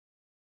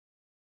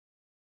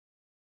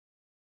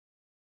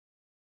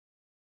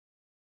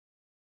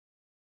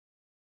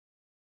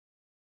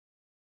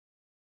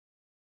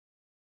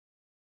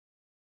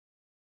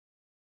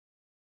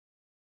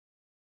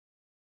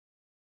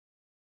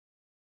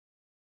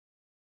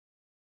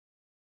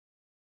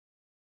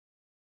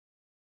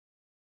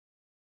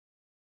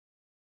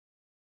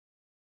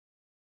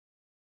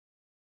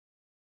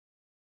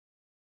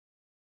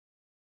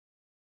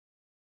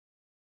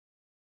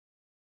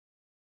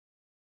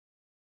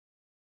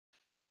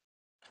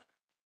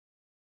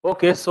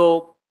Okay,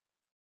 so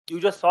you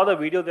just saw the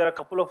video. There are a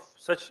couple of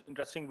such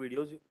interesting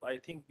videos. I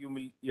think you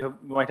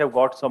might have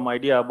got some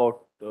idea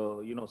about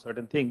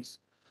certain things.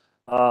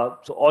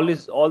 So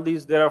all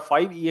these there are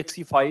 5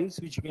 exe files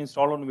which you can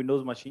install on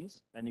Windows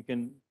machines and you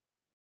can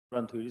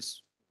run through.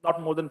 It's not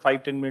more than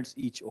 5-10 minutes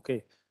each.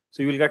 Okay,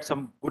 so you will get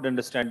some good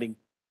understanding.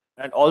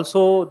 And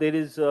also there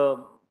is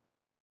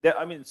there.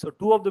 I mean, so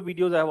two of the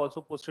videos I have also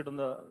posted on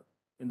the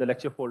in the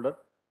lecture folder,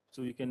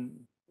 so you can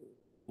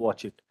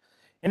watch it.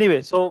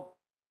 Anyway, so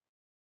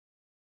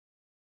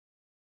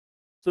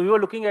we were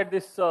looking at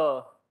this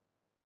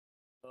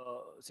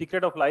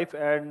secret of life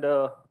and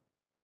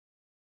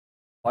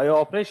bio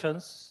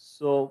operations.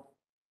 So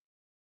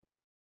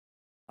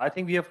I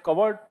think we have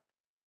covered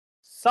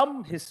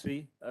some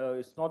history.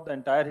 It's not the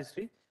entire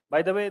history.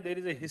 By the way, there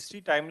is a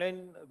history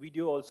timeline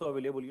video also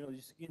available. You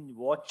can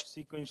watch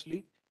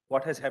sequentially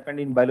what has happened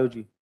in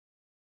biology.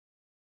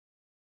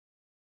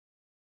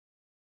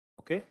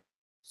 Okay,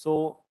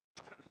 so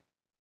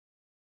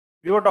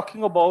we were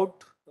talking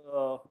about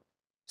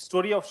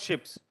story of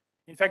ships.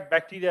 In fact,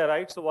 bacteria,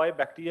 right? So why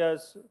bacteria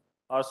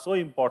are so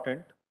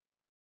important?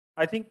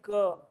 I think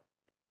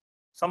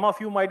some of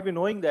you might be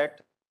knowing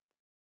that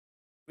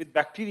with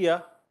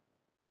bacteria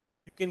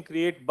you can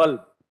create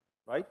bulb,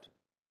 right?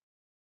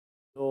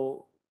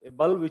 So a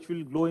bulb which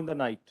will glow in the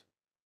night.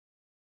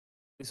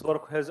 This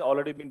work has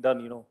already been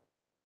done.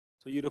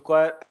 So you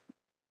require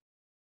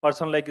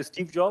person like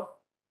Steve Jobs.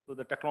 So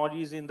the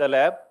technology is in the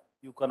lab,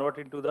 you convert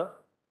into the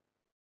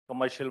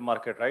commercial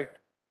market, right?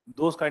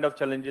 Those kind of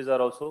challenges are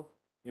also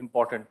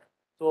important.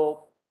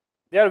 So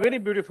they are very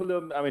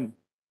beautiful. I mean,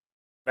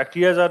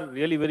 bacteria are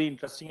really very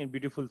interesting and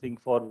beautiful thing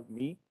for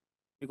me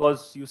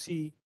because you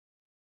see,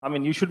 I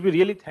mean, you should be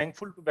really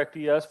thankful to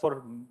bacteria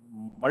for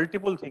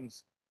multiple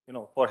things,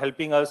 for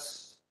helping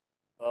us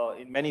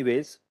in many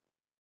ways.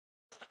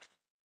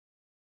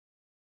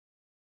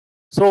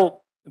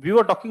 So we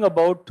were talking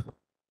about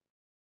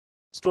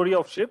story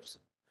of ships.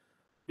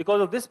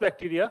 Because of this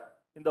bacteria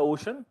in the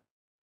ocean,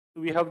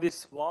 we have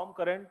this warm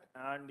current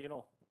and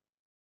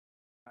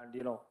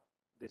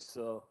this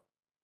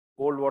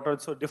cold water.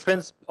 So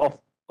difference of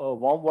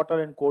warm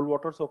water and cold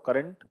water. So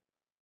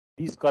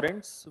these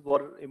currents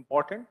were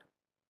important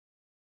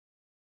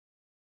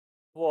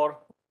for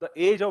the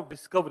age of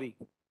discovery.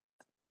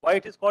 Why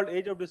it is called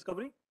age of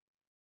discovery?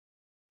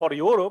 For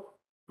Europe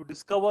to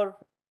discover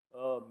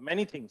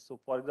many things. So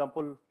for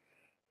example,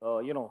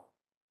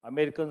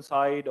 American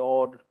side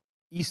or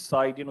east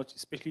side,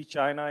 especially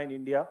China and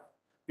India.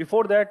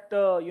 Before that,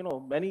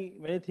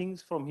 many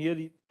things from here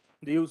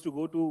they used to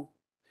go to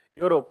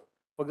Europe.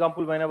 For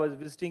example, when I was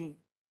visiting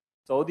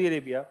Saudi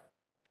Arabia,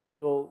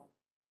 so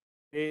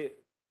they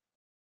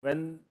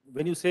when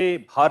you say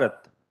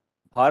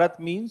Bharat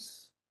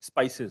means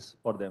spices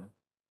for them.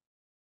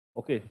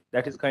 Okay,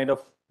 that is kind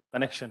of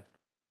connection.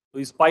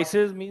 So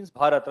spices means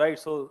Bharat, right?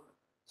 So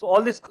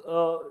all these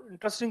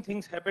interesting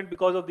things happened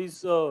because of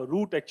this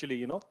route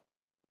actually.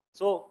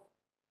 So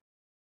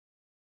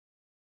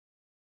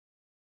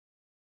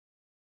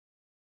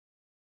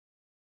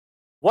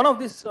one of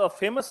this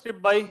famous trip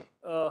by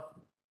uh,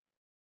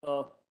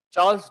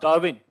 Charles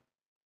Darwin,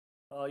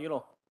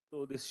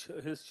 so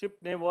his ship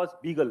name was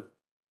Beagle.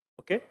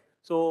 Okay,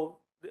 so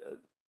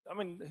I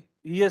mean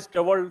he has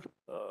traveled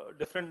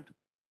different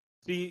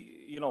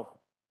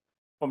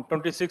from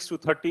 26 to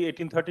 30,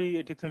 1830,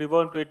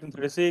 1831 to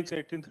 1836,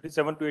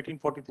 1837 to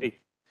 1843.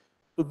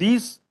 So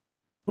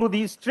through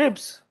these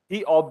trips,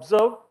 he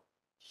observed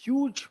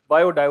huge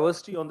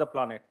biodiversity on the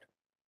planet.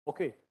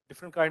 Okay,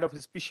 different kind of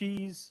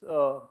species,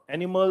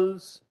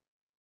 animals,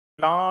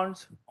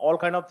 plants, all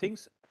kind of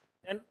things.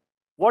 And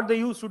what they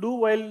used to do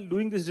while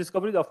doing this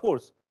discovery, of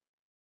course,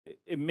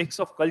 a mix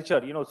of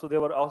culture. So they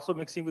were also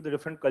mixing with the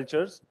different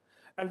cultures,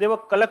 and they were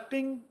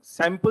collecting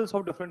samples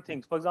of different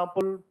things. For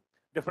example,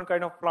 different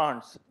kind of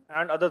plants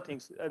and other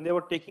things, and they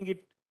were taking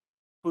it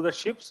to the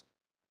ships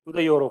to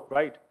the Europe,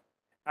 right?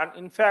 And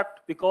in fact,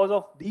 because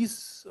of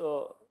these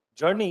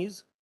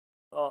journeys,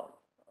 uh,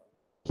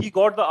 he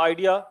got the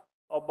idea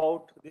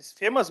about this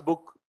famous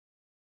book,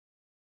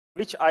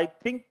 which I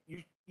think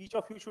each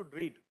of you should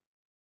read.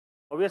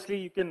 Obviously,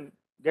 you can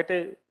get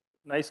a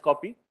nice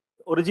copy,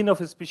 Origin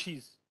of a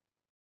Species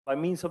by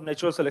means of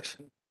natural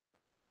selection.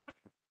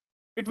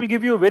 It will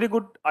give you a very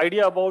good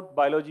idea about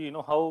biology,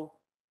 how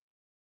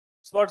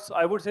it's what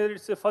I would say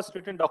it's a first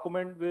written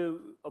document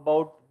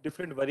about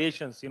different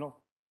variations.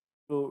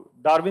 So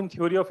Darwin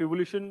theory of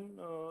evolution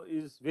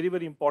is very,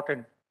 very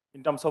important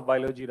in terms of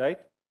biology, right?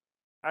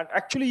 And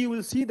actually you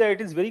will see that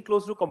it is very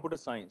close to computer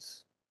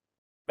science.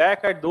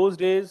 Back at those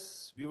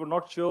days, we were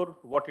not sure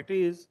what it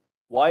is,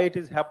 why it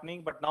is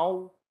happening, but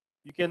now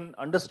you can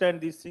understand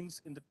these things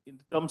in the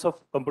terms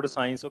of computer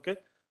science. Okay,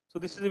 so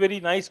this is a very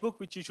nice book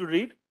which you should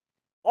read.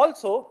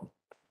 Also,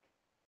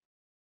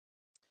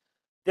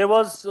 there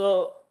was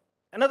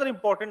another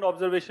important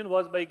observation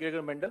was by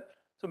Gregor Mendel.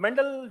 So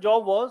Mendel's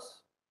job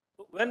was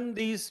when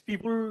these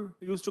people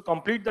used to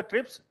complete the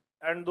trips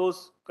and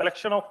those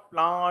collection of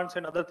plants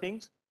and other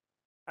things.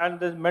 And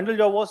the Mendel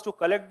job was to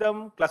collect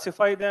them,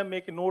 classify them,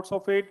 make notes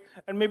of it,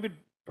 and maybe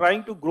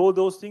trying to grow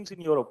those things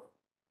in Europe.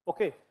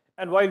 Okay.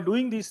 And while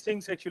doing these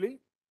things, actually,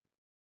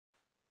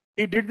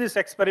 he did this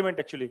experiment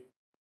actually,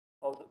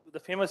 of the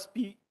famous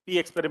P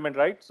experiment,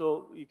 right?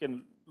 So you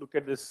can look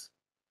at this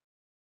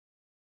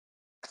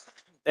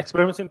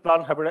experiments in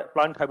plant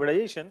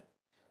hybridization,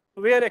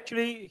 where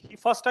actually he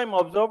first time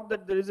observed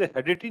that there is a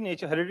hereditary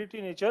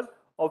nature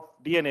of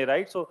DNA,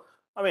 right? So,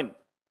 I mean,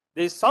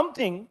 there is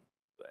something,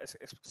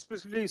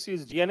 especially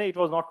his DNA, it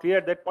was not clear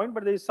at that point,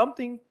 but there is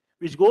something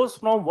which goes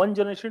from one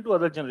generation to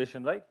other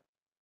generation, right?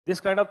 This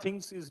kind of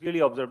things is really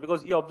observed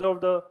because he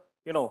observed the,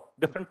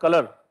 different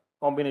color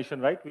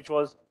combination, right? Which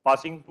was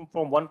passing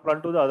from one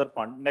plant to the other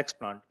plant, next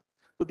plant.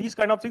 So these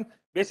kind of things,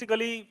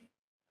 basically,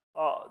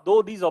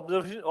 though these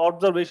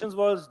observations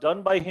was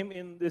done by him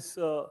in this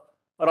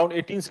around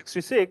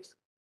 1866,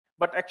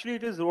 but actually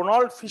it is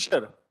Ronald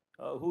Fisher,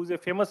 who is a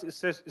famous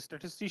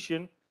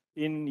statistician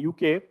in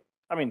UK.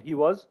 I mean, he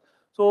was.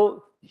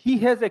 So he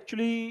has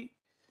actually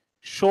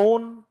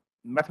shown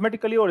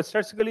mathematically or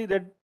statistically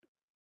that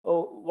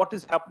what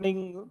is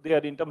happening there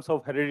in terms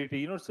of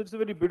heredity. So it's a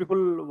very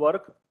beautiful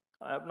work.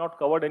 I have not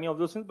covered any of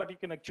those things, but you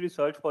can actually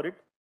search for it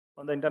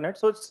on the internet.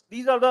 So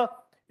these are the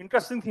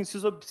interesting things.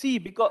 So see,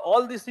 because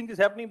all these things is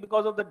happening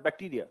because of that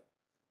bacteria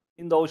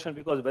in the ocean,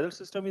 because weather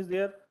system is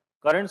there,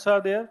 currents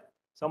are there.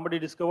 Somebody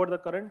discovered the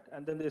current,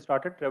 and then they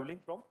started traveling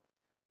from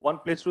one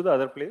place to the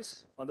other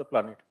place on the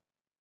planet.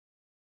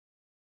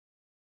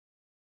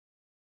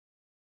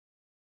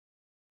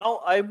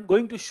 Now I'm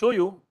going to show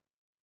you.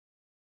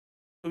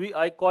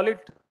 I call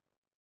it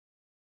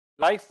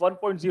Life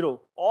 1.0.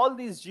 All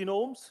these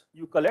genomes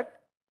you collect,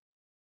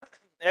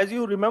 as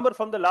you remember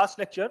from the last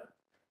lecture,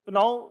 so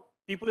now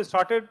people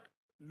started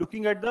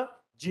looking at the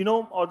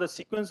genome or the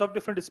sequence of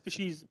different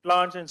species,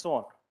 plants, and so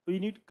on. So you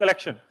need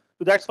collection.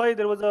 So that's why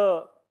there was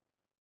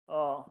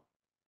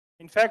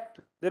in fact,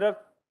 there are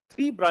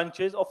 3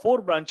 branches or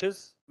 4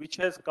 branches which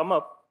has come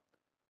up.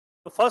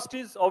 The first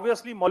is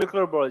obviously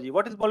molecular biology.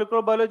 What is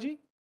molecular biology?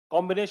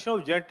 Combination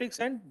of genetics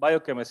and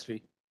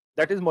biochemistry.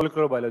 That is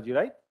molecular biology,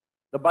 right?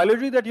 The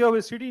biology that you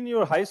have studied in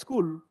your high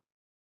school,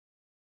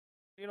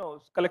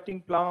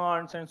 collecting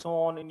plants and so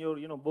on in your,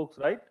 books,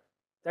 right?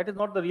 That is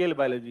not the real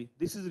biology.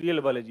 This is real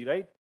biology,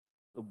 right?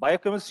 So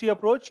biochemistry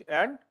approach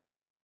and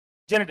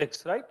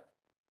genetics, right?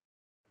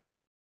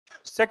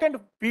 Second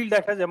field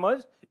that has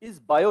emerged is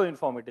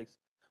bioinformatics.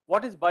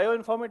 What is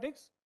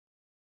bioinformatics?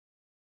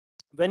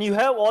 When you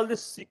have all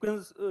this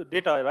sequence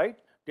data, right?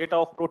 Data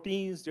of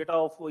proteins, data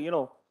of,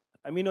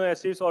 amino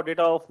acids, or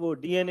data of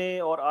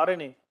DNA or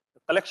RNA, the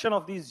collection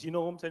of these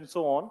genomes and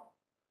so on,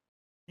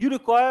 you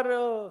require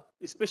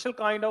a special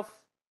kind of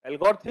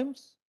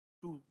algorithms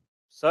to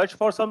search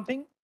for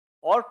something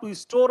or to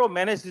store or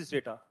manage this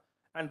data.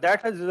 And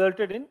that has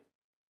resulted in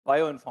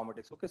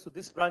bioinformatics. Okay, so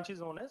this branch is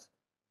known as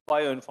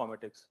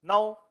bioinformatics.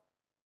 Now,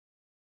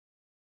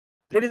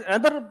 there is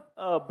another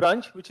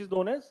branch which is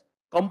known as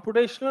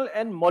computational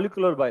and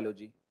molecular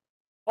biology,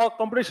 or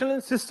computational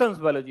and systems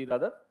biology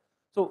rather.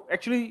 So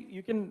actually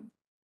you can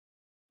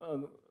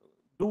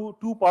do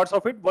 2 parts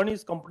of it. One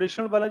is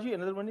computational biology,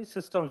 another one is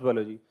systems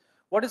biology.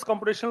 What is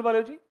computational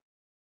biology?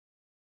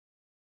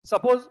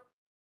 Suppose,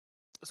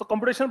 so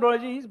computational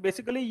biology is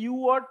basically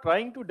you are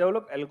trying to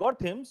develop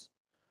algorithms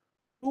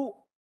to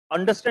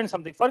understand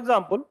something. For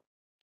example,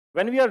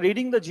 when we are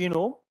reading the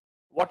genome,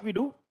 what we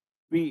do,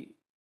 we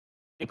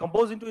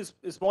decompose into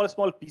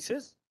small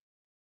pieces,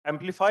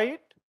 amplify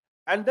it,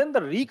 and then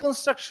the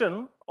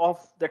reconstruction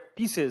of that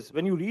pieces,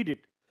 when you read it,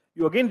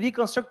 you again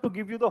reconstruct to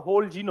give you the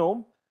whole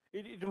genome.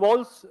 It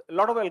involves a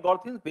lot of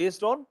algorithms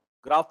based on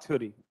graph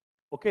theory.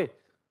 Okay,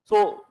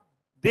 so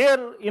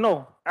there,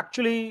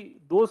 actually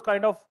those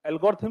kind of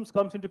algorithms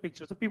comes into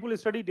picture. So people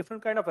study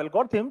different kind of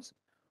algorithms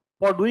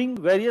for doing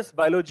various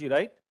biology,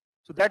 right?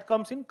 So that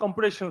comes in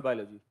computational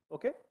biology.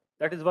 Okay,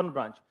 that is one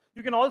branch.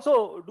 You can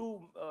also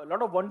do a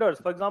lot of wonders.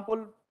 For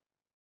example,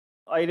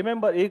 I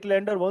remember Eric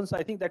Lander once,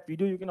 I think that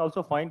video you can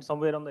also find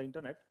somewhere on the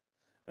internet.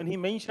 And he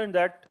mentioned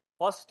that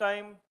first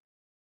time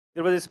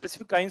there was a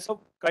specific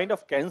kind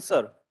of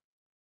cancer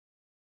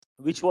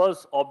which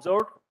was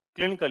observed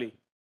clinically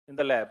in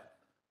the lab,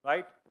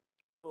 right?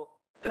 So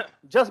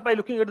just by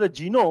looking at the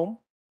genome,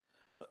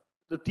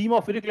 the team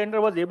of Eric Lander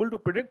was able to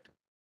predict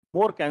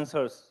more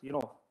cancers,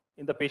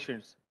 in the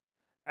patients.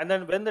 And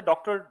then when the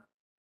doctor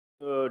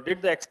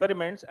did the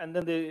experiments, and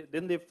then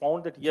they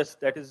found that yes,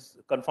 that is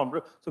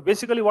confirmed. So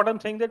basically, what I'm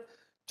saying that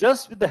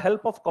just with the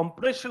help of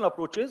computational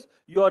approaches,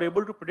 you are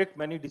able to predict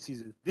many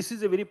diseases. This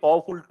is a very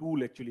powerful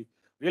tool, actually,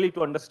 really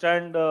to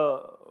understand,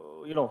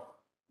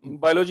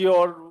 biology,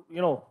 or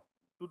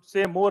to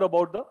say more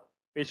about the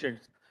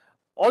patients.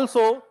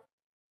 Also,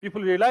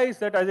 people realize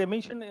that, as I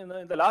mentioned in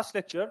the last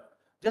lecture,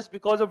 just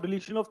because of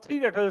deletion of 3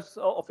 letters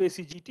of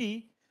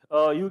ACGT,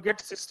 you get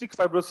cystic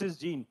fibrosis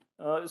gene.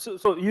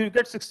 So you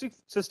get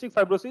cystic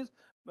fibrosis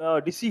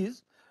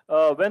disease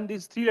when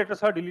these 3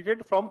 letters are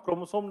deleted from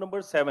chromosome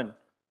number 7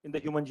 in the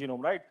human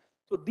genome, right?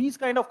 So these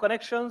kind of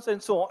connections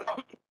and so on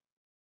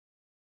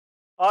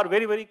are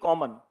very, very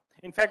common.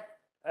 In fact,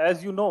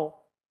 as you know,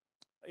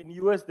 in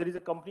US there is a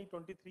company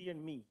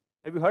 23andMe.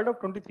 Have you heard of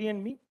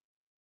 23andMe?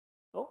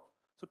 No.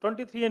 So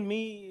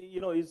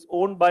 23andMe, is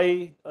owned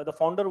by the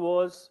founder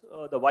was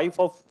the wife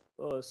of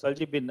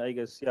Sergey Brin, I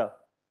guess. Yeah,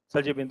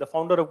 Sergey Brin, the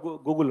founder of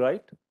Google,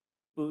 right?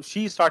 So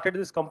she started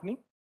this company.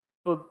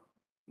 So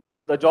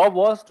the job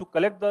was to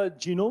collect the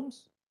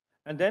genomes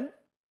and then,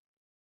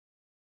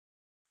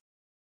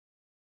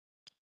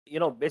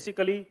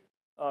 basically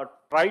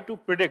try to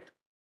predict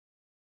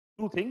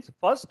two things.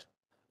 First,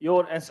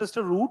 your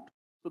ancestor root.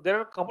 So there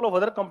are a couple of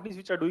other companies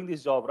which are doing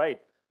this job, right?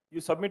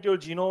 You submit your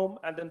genome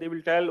and then they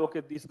will tell,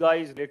 okay, this guy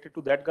is related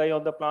to that guy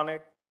on the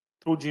planet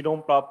through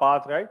genome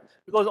path, right?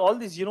 Because all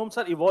these genomes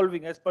are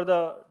evolving as per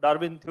the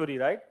Darwin theory,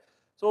 right?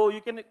 So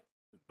you can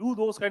do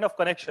those kind of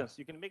connections.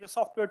 You can make a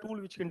software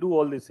tool which can do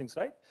all these things,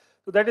 right?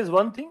 So that is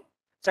one thing.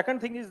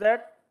 Second thing is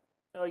that,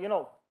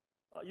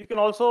 you can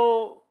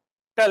also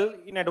tell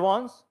in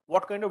advance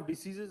what kind of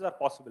diseases are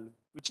possible,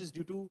 which is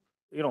due to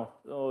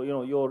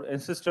your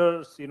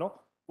ancestors,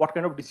 what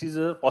kind of diseases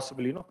are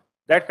possible,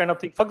 that kind of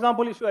thing. For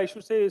example, if I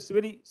should say, it's a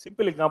very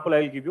simple example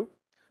I will give you.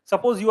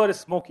 Suppose you are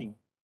smoking,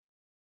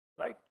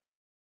 right?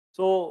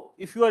 So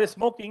if you are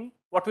smoking,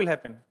 what will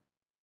happen?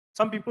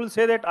 Some people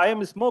say that I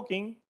am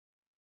smoking,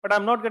 but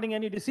I'm not getting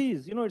any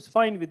disease. It's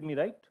fine with me,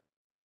 right?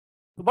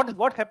 But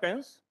what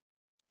happens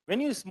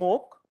when you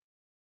smoke?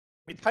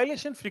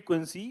 Methylation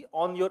frequency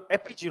on your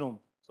epigenome.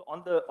 So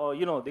on the,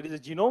 there is a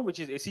genome which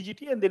is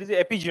ACGT and there is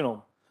a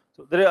epigenome.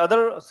 So there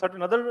are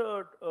certain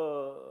other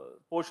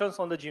portions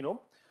on the genome.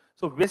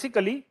 So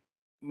basically,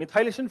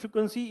 methylation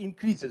frequency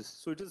increases.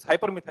 So it is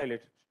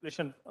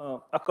hypermethylation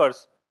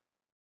occurs.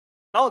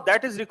 Now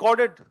that is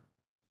recorded.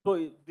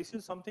 So this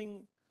is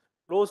something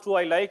close to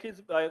I like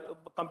is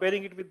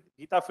comparing it with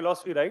Gita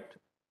philosophy, right?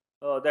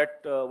 That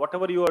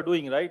whatever you are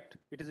doing, right,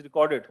 it is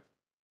recorded.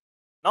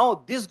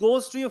 Now this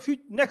goes to your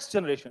next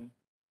generation,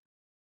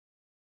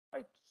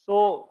 right?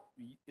 So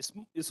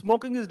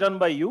smoking is done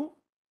by you.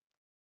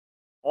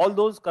 All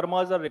those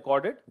karmas are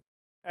recorded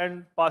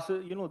and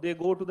passes. They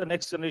go to the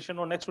next generation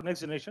or next to next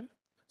generation.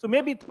 So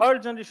maybe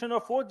third generation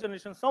or fourth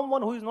generation,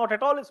 someone who is not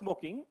at all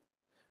smoking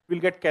will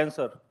get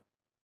cancer.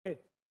 Okay.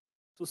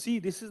 So see,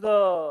 this is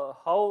the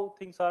how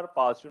things are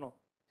passed.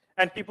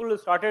 And people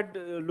started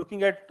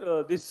looking at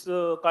this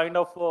kind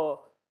of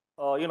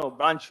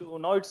branch.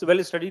 Now it's a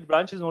well-studied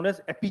branch is known as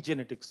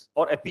epigenetics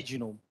or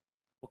epigenome.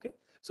 Okay,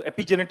 so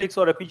epigenetics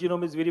or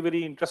epigenome is very,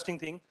 very interesting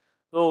thing.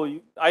 So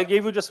I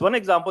gave you just one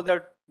example. There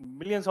are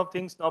millions of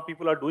things now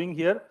people are doing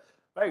here,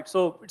 right?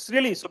 So it's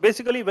really, so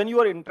basically when you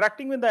are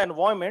interacting with the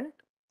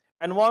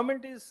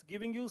environment is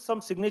giving you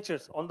some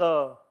signatures on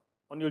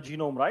your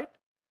genome, right?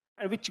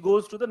 And which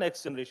goes to the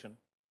next generation.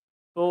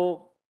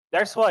 So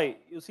that's why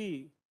you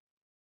see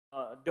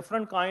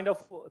different kind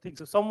of things.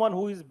 So someone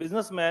who is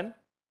businessman,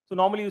 so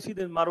normally you see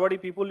the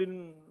Marwadi people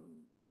in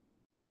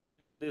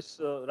this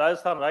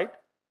Rajasthan, right?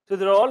 So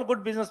they're all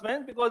good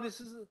businessmen because this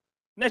is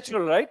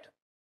natural, right,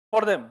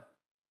 for them.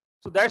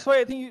 So that's why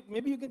I think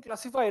maybe you can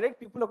classify, right,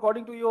 people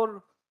according to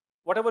your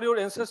whatever your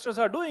ancestors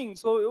are doing.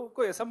 So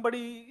okay,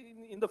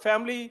 somebody in the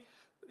family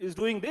is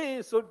doing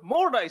this, so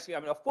more nicely. I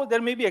mean, of course,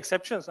 there may be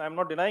exceptions. I'm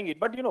not denying it,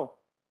 but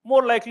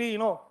more likely,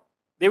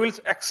 they will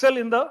excel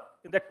in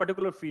that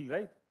particular field,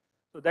 right?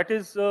 So that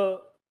is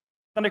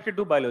connected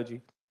to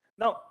biology.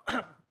 Now,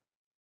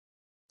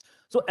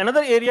 so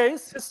another area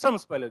is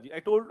systems biology. I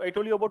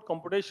told you about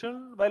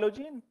computational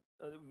biology and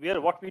where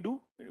what we do,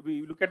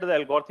 we look at the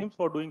algorithms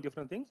for doing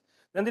different things.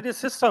 Then there is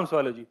systems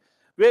biology,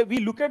 where we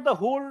look at the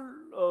whole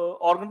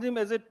organism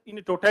as in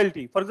a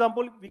totality. For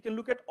example, we can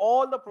look at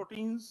all the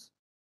proteins,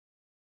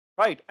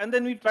 right, and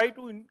then we try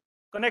to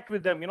connect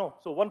with them.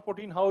 So one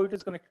protein, how it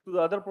is connected to the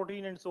other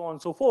protein, and so on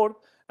and so forth,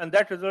 and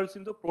that results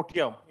in the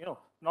proteome.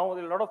 Now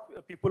a lot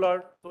of people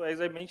are, so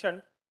as I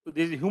mentioned, so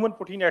there's a human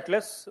protein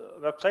atlas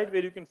website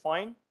where you can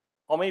find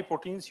how many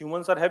proteins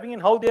humans are having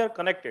and how they are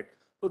connected.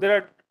 So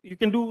you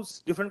can do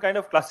different kind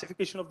of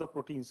classification of the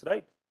proteins,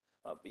 right?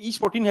 Each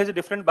protein has a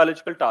different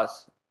biological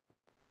task.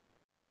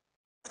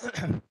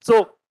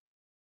 So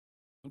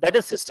that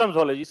is system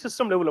zoology,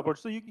 system level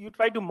approach. So you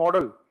try to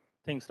model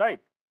things, right?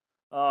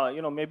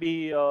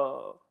 Maybe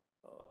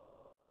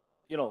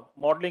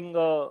modeling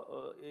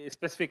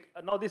specific.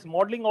 Now this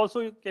modeling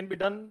also can be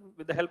done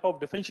with the help of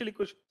differential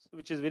equations,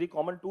 which is very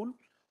common tool,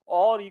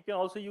 or you can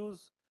also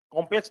use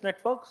complex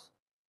networks.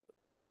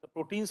 The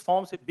proteins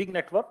forms a big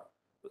network.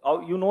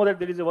 You know that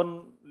there is a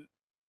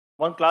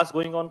one class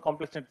going on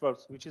complex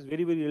networks, which is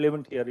very, very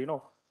relevant here.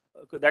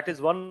 That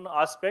is one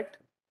aspect.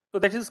 So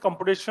that is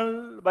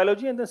computational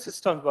biology and then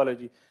systems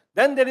biology.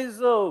 Then there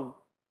is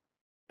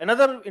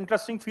another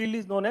interesting field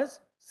is known as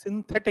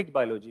synthetic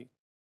biology.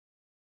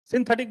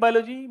 Synthetic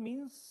biology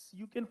means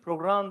you can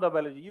program the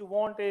biology. You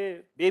want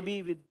a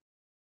baby with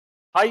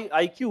high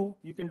IQ,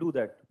 you can do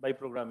that by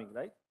programming,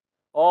 right?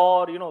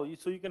 Or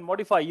so you can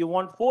modify. You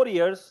want 4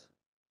 years,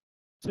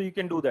 so you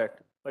can do that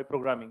by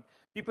programming.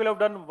 People have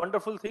done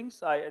wonderful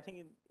things. I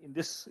think in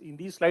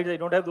these slides I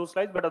don't have those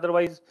slides, but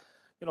otherwise,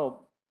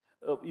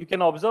 you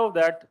can observe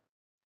that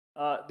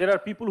there are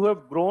people who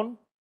have grown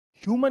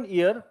human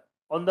ear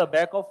on the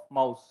back of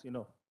mouse,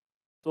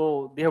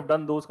 So they have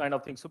done those kind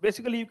of things. So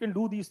basically you can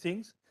do these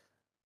things.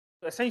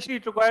 Essentially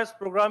it requires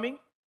programming,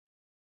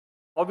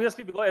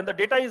 obviously, because and the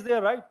data is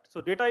there, right?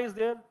 So data is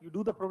there, you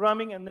do the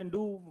programming and then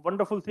do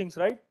wonderful things,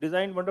 right?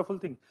 Design wonderful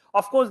things.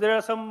 Of course, there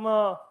are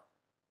some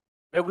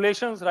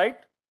regulations, right?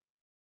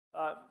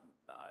 Uh,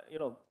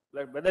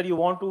 like whether you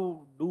want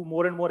to do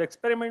more and more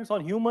experiments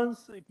on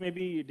humans, it may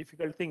be a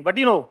difficult thing, but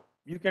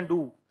you can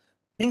do.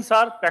 Things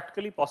are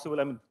practically possible.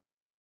 I mean,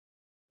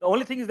 the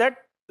only thing is that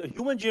the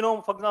human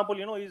genome, for example,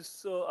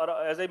 is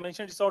as I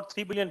mentioned, it's about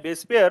 3 billion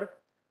base pair,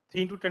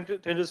 3 into 10 to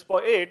 10 raised to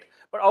 8.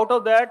 But out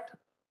of that,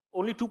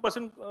 only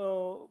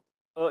 2%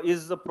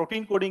 is the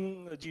protein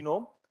coding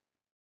genome.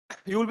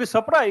 You will be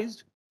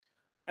surprised.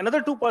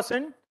 Another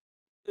 2%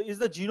 is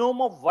the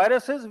genome of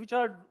viruses which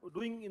are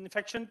doing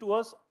infection to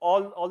us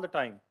all the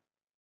time.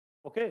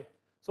 Okay.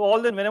 So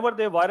whenever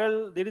there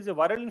is a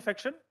viral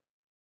infection,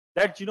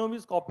 that genome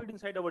is copied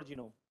inside our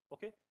genome.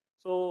 Okay.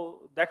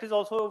 So that is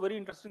also a very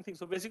interesting thing.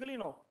 So basically,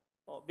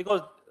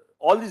 because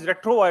all these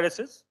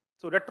retroviruses,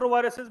 so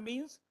retroviruses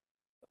means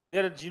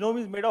their genome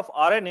is made of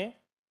RNA.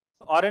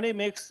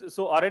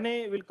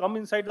 RNA will come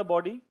inside the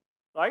body,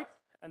 right?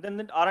 And then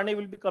the RNA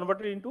will be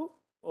converted into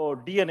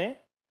DNA,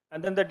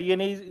 and then the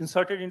DNA is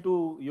inserted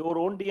into your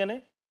own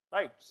DNA,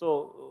 right?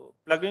 So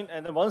plug in,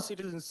 and then once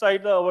it is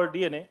inside our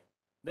DNA,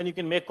 then you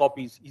can make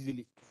copies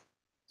easily.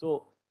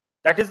 So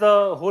that is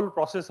the whole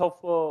process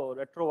of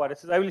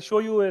retroviruses. I will show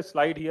you a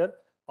slide here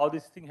how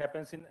this thing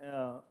happens in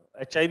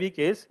HIV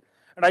case,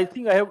 and I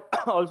think I have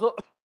also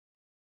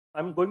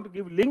I'm going to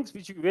give links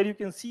where you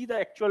can see the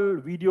actual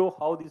video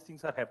how these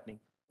things are happening.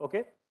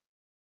 Okay.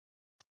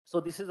 So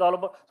this is all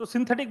about. So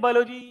synthetic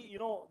biology,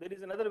 there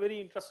is another very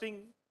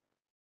interesting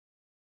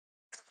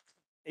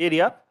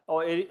area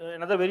or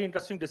another very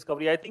interesting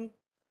discovery. I think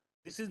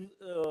this is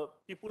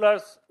people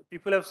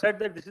have said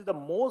that this is the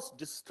most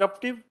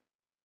disruptive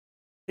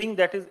thing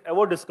that is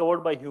ever discovered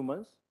by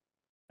humans,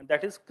 and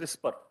that is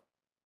CRISPR.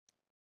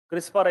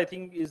 CRISPR, I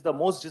think, is the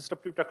most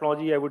disruptive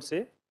technology, I would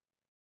say,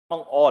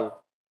 among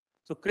all.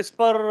 So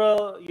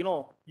CRISPR,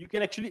 you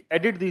can actually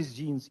edit these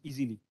genes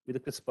easily with the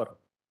CRISPR.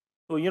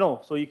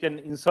 So, so you can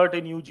insert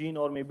a new gene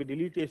or maybe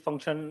delete a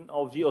function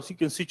of gene, or you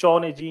can switch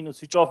on a gene or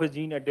switch off a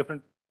gene at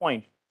different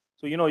point.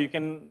 So, you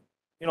can,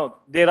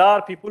 there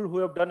are people who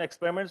have done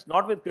experiments,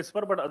 not with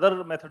CRISPR, but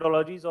other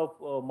methodologies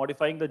of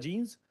modifying the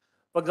genes.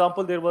 For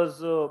example, there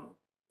was a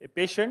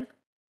patient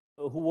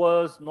who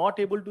was not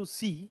able to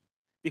see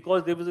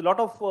because there was a lot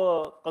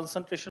of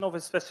concentration of a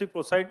specific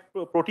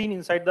protein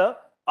inside the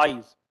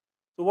eyes.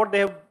 So what they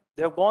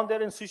have gone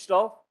there and switched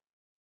off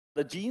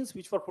the genes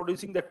which were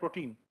producing that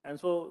protein, and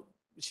so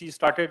she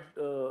started,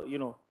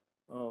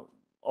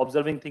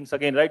 observing things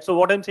again, right? So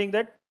what I'm saying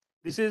that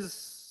this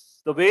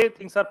is the way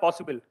things are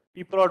possible.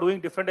 People are doing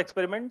different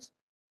experiments,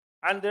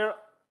 and there are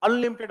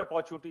unlimited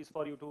opportunities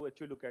for you to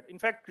actually look at. In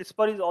fact,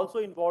 CRISPR is also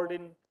involved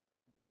in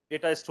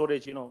data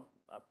storage.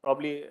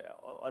 Probably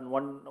in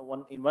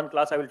one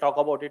class I will talk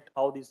about it,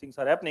 how these things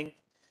are happening.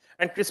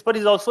 And CRISPR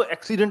is also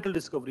accidental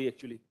discovery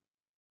actually.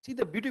 See,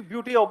 the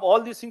beauty of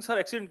all these things are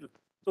accidental.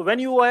 So when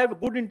you have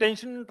good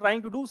intention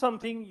trying to do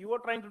something, you are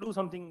trying to do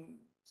something,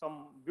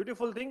 some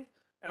beautiful thing,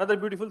 another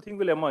beautiful thing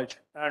will emerge.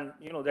 And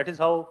that is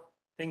how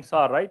things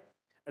are, right?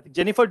 I think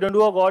Jennifer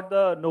Dandua got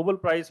the Nobel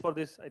Prize for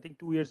this, I think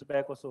 2 years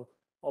back or so,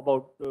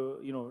 about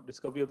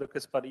discovery of the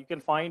CRISPR. You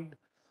can find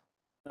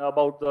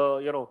about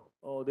the,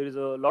 there is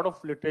a lot of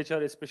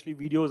literature, especially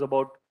videos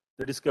about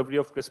the discovery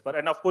of CRISPR.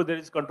 And of course, there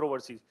is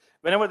controversies.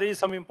 Whenever there is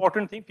some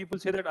important thing, people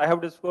say that I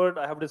have discovered,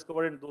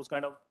 and those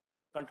kind of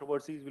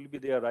controversies will be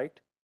there, right?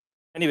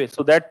 Anyway,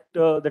 so that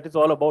is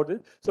all about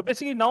it. So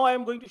basically, now I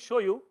am going to show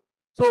you.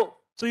 So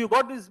you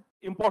got these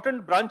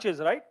important branches,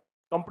 right?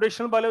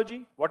 Computational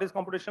biology. What is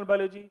computational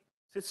biology?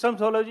 Systems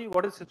biology.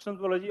 What is systems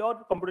biology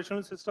or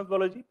computational systems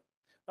biology,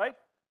 right?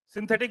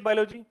 Synthetic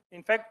biology.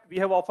 In fact, we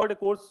have offered a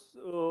course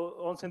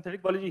on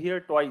synthetic biology here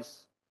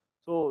twice.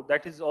 So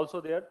that is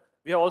also there.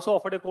 We have also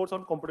offered a course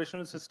on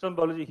computational system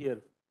biology here.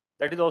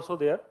 That is also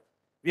there.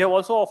 We have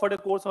also offered a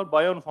course on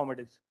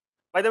bioinformatics.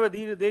 By the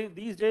way,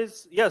 these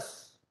days,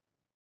 yes.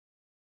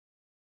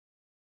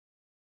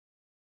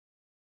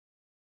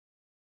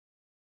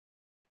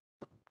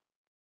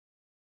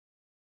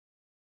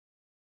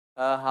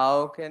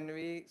 How can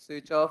we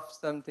switch off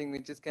something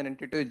which is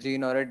connected to a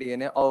gene or a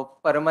DNA, or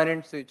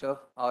permanent switch off?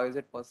 How is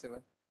it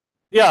possible?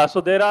 Yeah,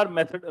 so there are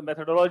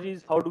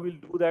methodologies. How do we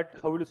do that?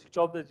 How will you switch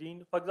off the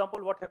gene? For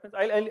example, what happens?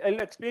 I'll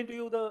explain to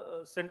you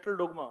the central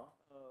dogma.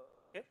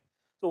 Okay,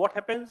 so what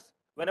happens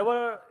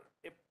whenever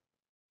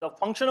the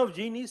function of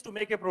gene is to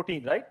make a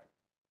protein, right?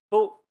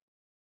 So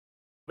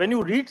when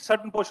you read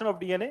certain portion of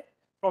DNA,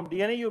 from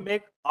DNA you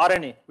make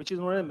RNA, which is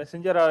known as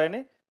messenger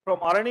RNA. From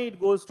RNA it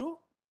goes to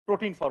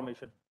protein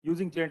formation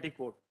using genetic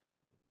code.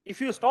 If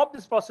you stop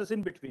this process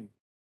in between,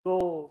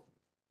 so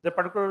the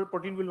particular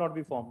protein will not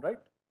be formed, right?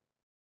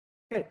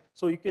 Okay,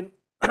 so you can,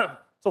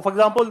 so for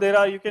example,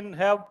 you can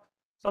have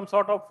some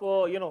sort of,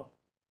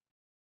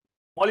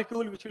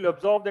 molecule which will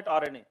absorb that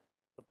RNA.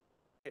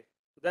 Okay,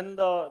 then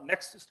the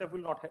next step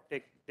will not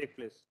take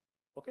place.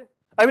 Okay.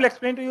 I will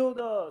explain to you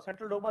the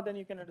central dogma, then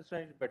you can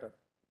understand it better.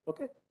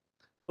 Okay.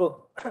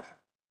 So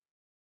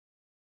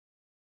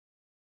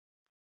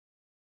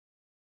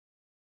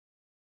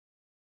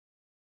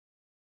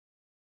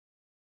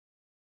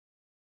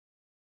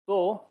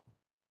so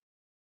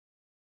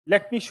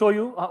let me show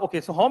you.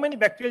 Okay, so how many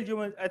bacterial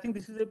genomes? I think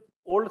this is an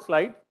old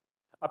slide.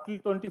 Up till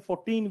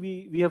 2014,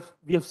 we have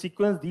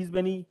sequenced these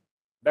many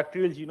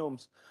bacterial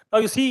genomes. Now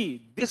you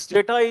see, this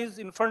data is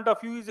in front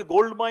of you is a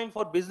gold mine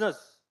for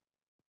business.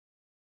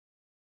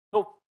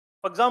 So,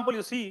 for example,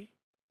 you see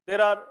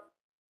there are,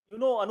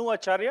 Anu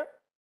Acharya.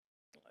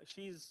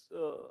 She's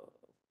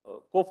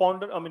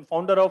co-founder. I mean,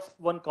 founder of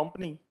one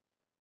company,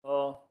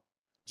 uh,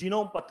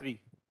 Genome Patri.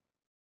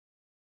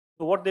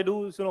 So what they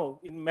do is,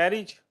 in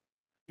marriage,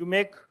 you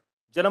make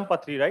Janam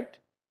Patri, right?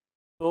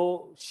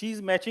 So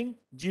she's matching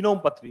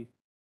Genome Patri.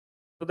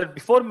 So that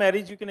before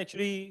marriage, you can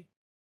actually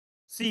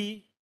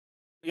see,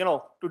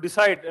 to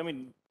decide, I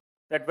mean,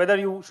 that whether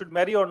you should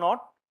marry or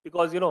not,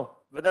 because,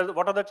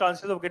 what are the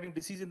chances of getting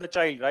disease in the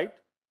child, right?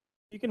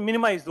 You can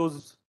minimize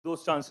those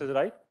chances,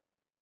 right?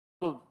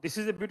 So this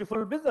is a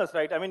beautiful business,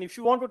 right? I mean, if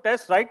you want to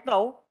test right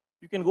now,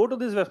 you can go to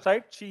this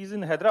website. She is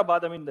in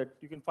Hyderabad. I mean, that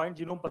you can find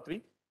Genome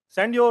Patri.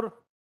 Send your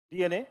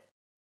DNA.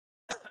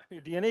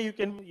 DNA you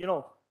can,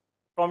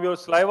 from your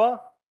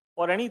saliva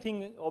or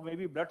anything, or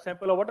maybe blood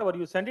sample or whatever,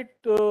 you send it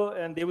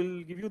and they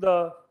will give you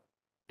the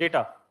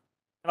data.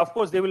 And of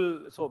course, they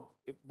will, so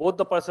if both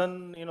the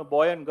person,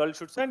 boy and girl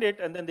should send it,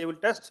 and then they will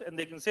test and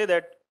they can say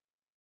that,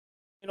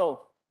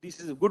 this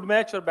is a good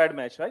match or bad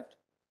match, right?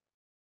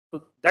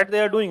 So that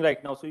they are doing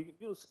right now. So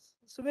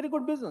it's a very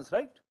good business,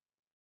 right?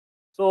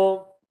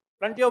 So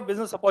plenty of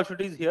business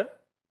opportunities here.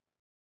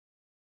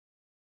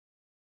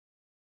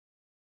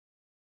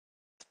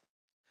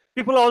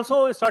 People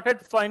also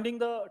started finding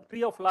the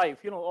tree of life,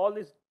 all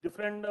these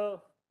different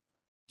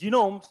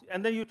genomes,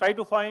 and then you try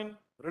to find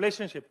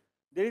relationship.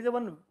 There is a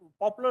one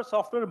popular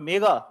software,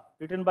 Mega,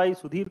 written by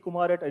Sudhir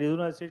Kumar at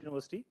Arizona State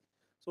University.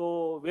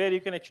 So where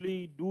you can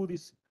actually do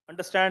this,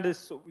 understand this.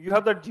 So you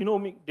have the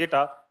genomic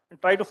data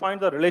and try to find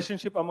the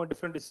relationship among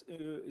different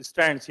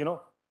strands. Uh,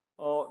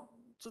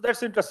 so that's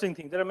the interesting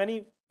thing. There are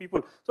many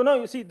people. So now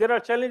you see there are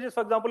challenges.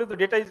 For example, if the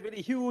data is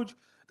very huge,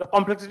 the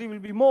complexity will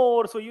be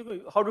more. So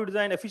you how to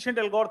design efficient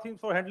algorithms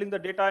for handling the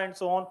data and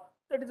so on.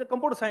 That is a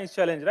computer science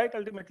challenge, right?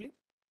 Ultimately.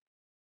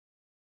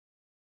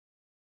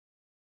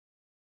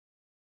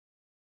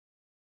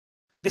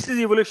 This is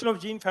evolution of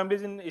gene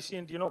families in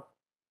ancient,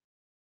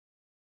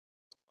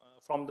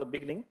 from the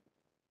beginning.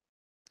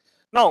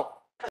 Now,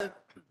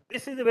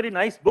 this is a very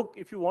nice book.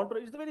 If you want to,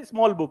 it's a very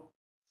small book.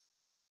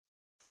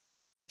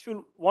 If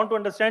you want to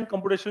understand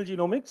computational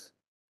genomics,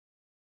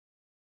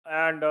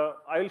 and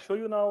I will show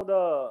you now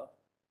the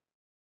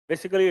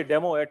basically a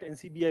demo at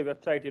NCBI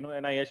website,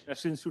 NIH,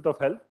 National Institute of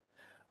Health.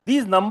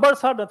 These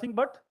numbers are nothing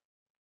but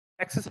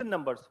accession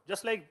numbers,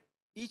 just like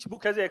each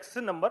book has an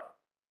accession number.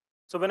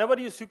 So whenever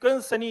you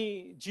sequence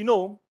any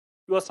genome,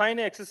 you assign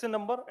an accession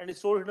number and it's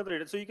stored into the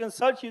data. So you can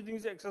search using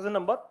this accession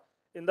number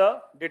in the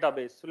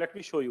database. So let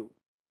me show you.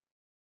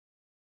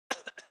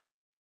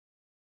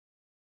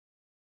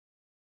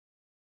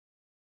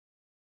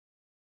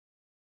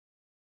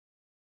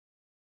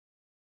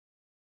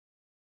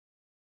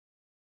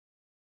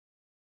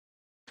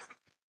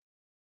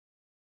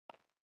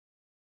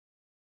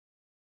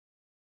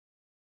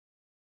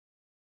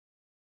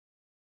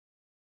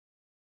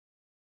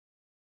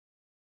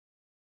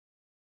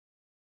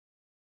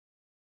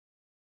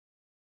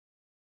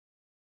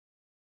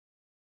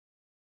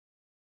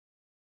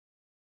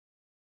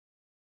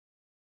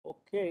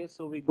 Okay,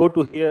 so we go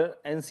to here,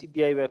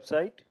 NCBI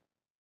website.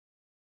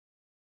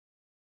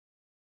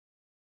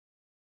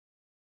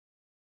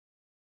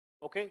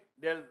 Okay,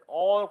 there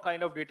all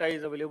kind of data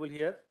is available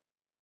here.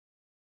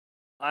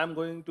 I'm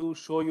going to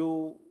show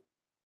you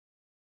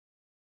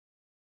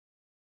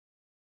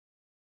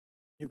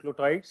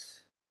nucleotides,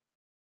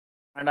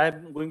 and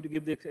I'm going to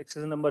give the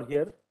accession number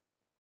here,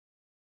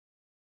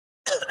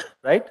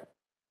 right?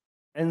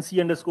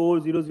 NC underscore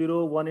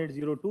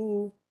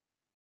 001802.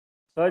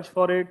 Search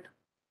for it.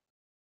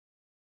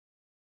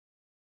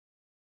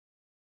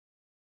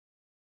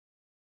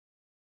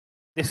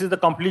 This is the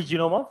complete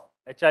genome of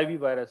HIV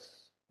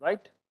virus, right?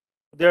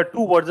 There are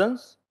two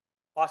versions,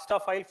 FASTA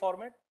file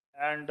format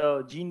and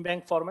gene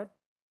bank format.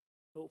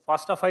 So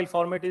FASTA file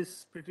format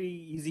is pretty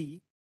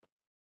easy.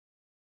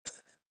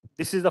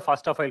 This is the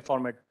FASTA file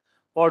format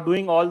for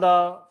doing all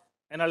the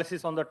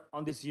analysis on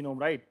this genome,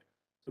 right?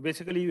 So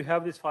basically, you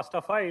have this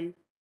FASTA file.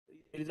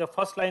 There is a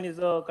first line is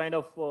a kind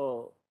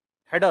of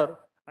header,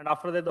 and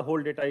after that, the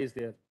whole data is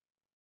there.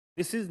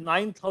 This is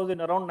 9,000,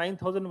 around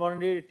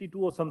 9,182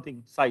 or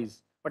something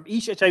size. But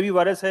each HIV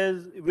virus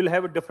will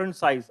have a different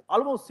size,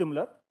 almost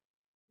similar,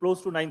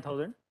 close to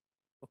 9,000.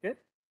 Okay.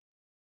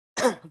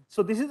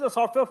 So this is a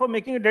software for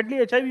making a deadly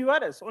HIV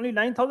virus, only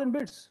 9,000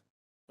 bits,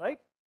 right?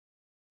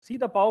 See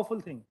the powerful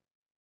thing.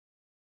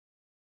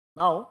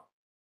 Now,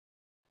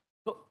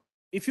 so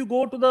if you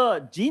go to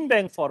the gene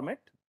bank format,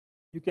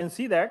 you can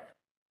see that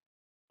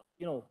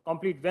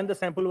complete when the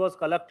sample was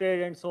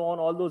collected and so on,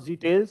 all those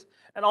details.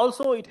 And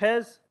also it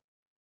has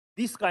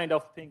this kind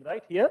of thing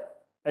right here.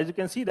 As you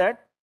can see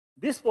that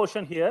this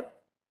portion here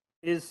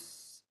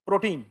is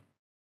protein,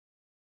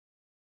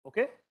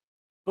 okay,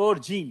 or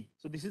gene.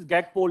 So this is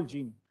gag pole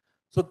gene.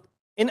 So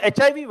in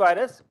HIV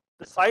virus,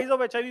 the size of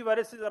HIV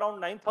virus is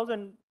around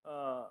 9,000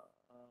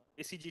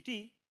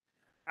 ACGT,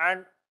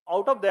 and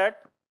out of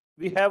that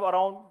we have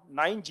around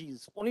 9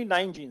 genes, only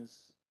 9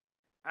 genes,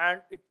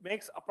 and it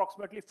makes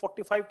approximately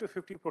 45 to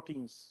 50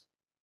 proteins.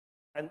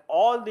 And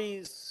all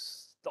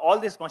this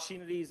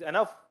machinery is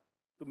enough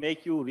to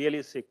make you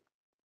really sick.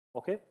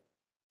 Okay,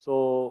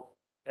 so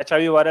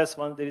HIV virus,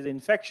 once there is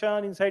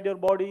infection inside your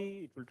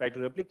body, it will try to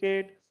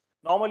replicate.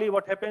 Normally,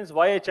 what happens?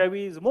 Why HIV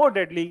is more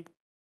deadly?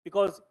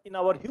 Because in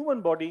our human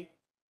body,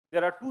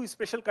 there are two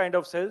special kind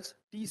of cells,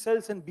 T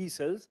cells and B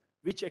cells,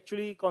 which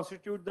actually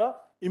constitute the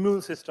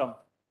immune system.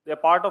 They are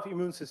part of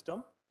immune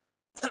system,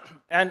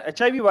 and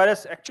HIV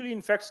virus actually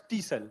infects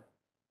T cell.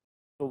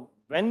 So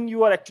when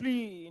you are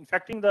actually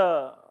infecting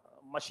the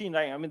machine,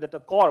 right? I mean that the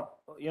core,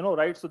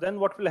 right? So then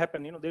what will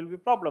happen? There will be a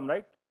problem,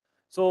 right?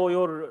 So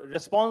your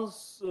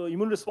response,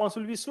 immune response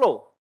will be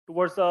slow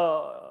towards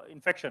the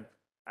infection,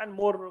 and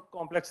more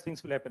complex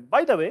things will happen.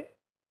 By the way,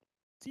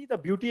 see the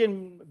beauty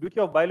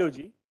of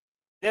biology.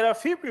 There are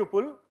few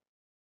people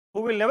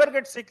who will never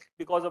get sick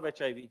because of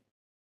HIV.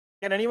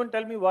 Can anyone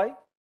tell me why?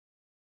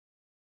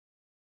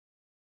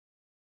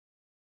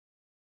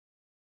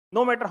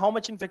 No matter how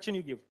much infection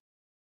you give.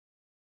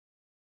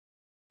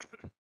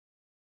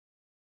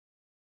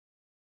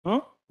 Hmm?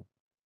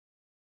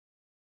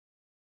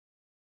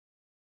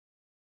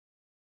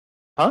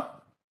 Huh?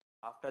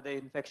 After the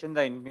infection,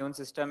 the immune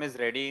system is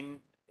ready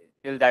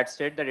till that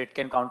state that it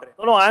can counter it.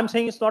 No, I'm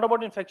saying it's not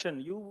about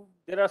infection.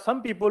 There are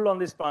some people on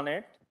this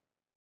planet,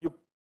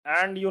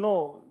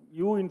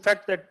 you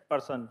infect that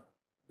person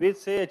with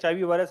say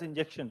HIV virus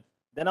injection,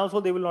 then also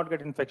they will not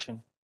get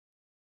infection.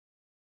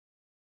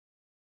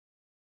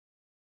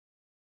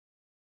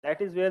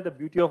 That is where the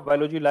beauty of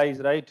biology lies,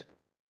 right?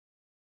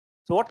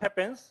 So what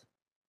happens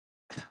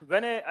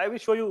when I will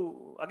show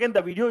you again,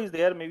 the video is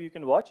there, maybe you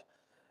can watch.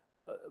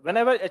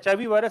 Whenever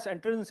HIV virus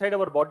enters inside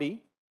our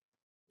body,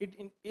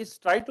 it is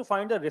try to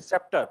find a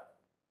receptor.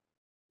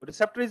 The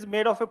receptor is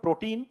made of a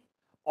protein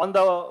on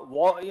the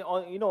wall,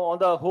 on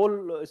the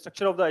whole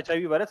structure of the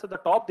HIV virus. At the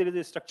top, there is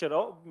a structure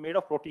made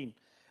of protein.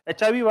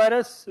 HIV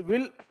virus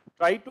will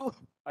try to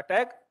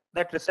attack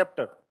that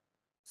receptor.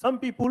 Some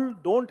people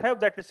don't have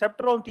that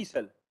receptor on T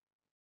cell,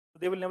 so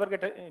they will never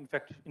get an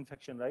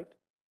infection, right?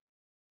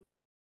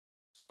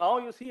 Now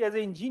you see, as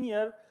an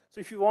engineer, so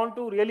if you want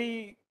to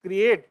really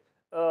create,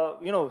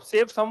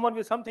 save someone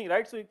with something,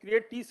 right? So you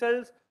create T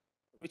cells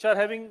which are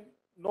having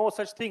no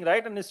such thing,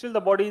 right? And still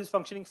the body is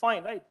functioning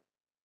fine, right?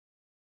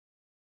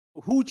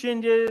 Who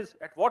changes,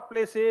 at what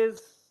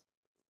places,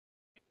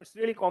 it's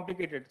really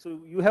complicated.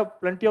 So you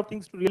have plenty of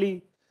things to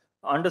really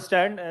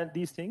understand and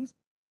these things,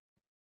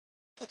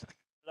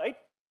 right?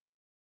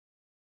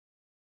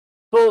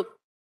 So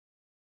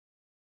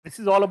this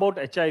is all about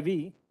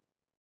HIV.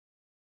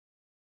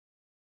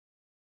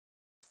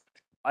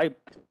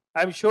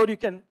 I'm sure you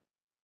can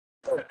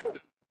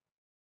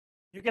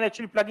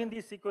actually plug in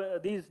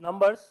these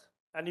numbers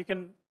and you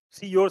can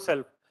see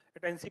yourself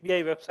at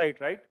NCBI website,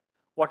 right?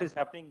 What is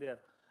happening there.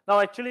 Now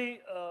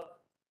actually,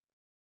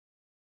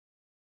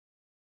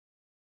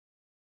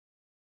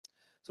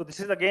 so this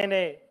is again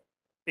a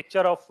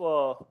picture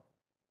of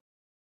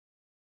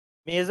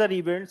major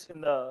events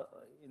in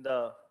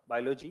the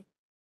biology.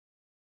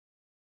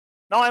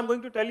 Now I'm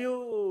going to tell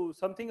you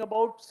something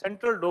about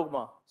central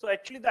dogma. So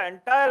actually the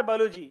entire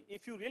biology,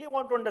 if you really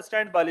want to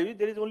understand biology,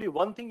 there is only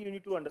one thing you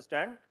need to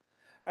understand,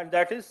 and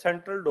that is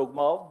central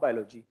dogma of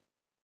biology.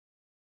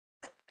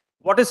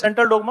 What is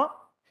central dogma?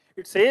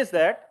 It says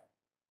that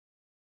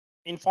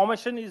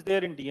information is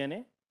there in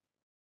DNA.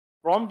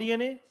 From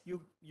DNA,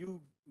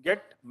 you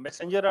get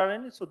messenger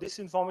RNA. So this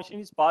information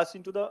is passed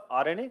into the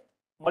RNA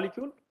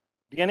molecule.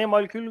 DNA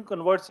molecule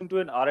converts into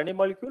an RNA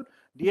molecule.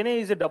 DNA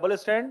is a double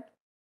strand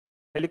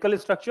helical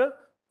structure.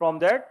 From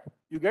that,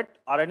 you get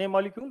RNA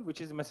molecule, which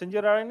is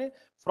messenger RNA.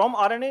 From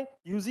RNA,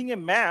 using a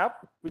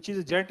map, which is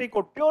a genetic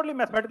or purely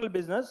mathematical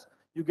business,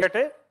 you get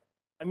a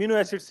amino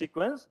acid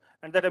sequence,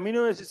 and that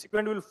amino acid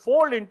sequence will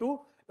fold into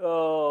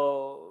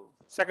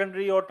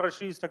secondary or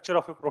tertiary structure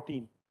of a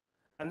protein.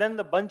 And then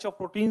the bunch of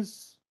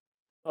proteins,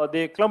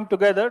 they clump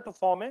together to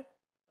form a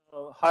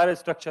higher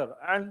structure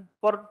and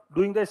for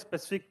doing the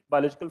specific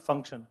biological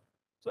function.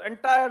 So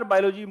entire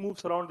biology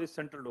moves around this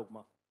central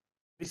dogma.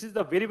 This is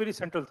the very, very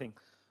central thing,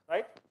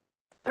 right?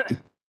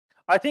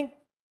 I think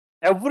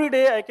every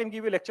day I can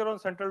give a lecture on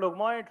central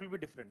dogma, it will be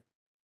different.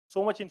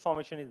 So much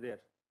information is there.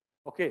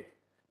 Okay.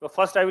 So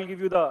first I will give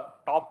you the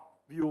top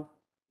view,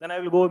 then I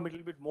will go a little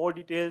bit more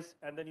details,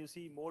 and then you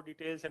see more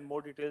details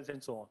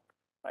and so on.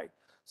 Right.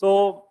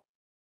 So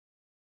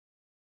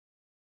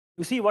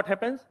you see what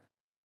happens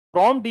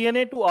from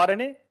DNA to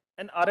RNA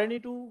and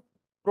RNA to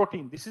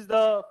protein. This is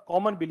the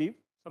common belief,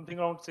 something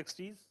around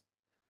 60s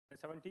and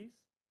 70s.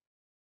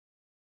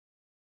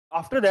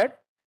 After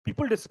that,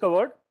 people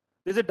discovered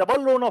there's a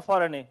double loan of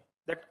RNA.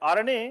 That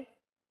RNA,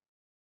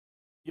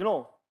 you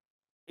know,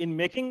 in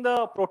making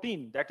the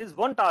protein, that is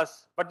one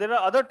task, but there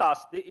are other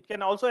tasks. It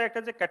can also act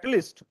as a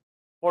catalyst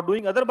for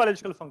doing other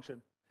biological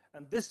function.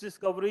 And this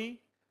discovery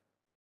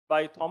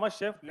by Thomas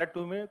Sheff led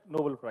to a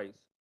Nobel Prize.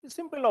 It's a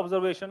simple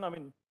observation, I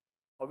mean,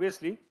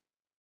 obviously,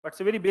 but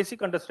it's a very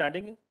basic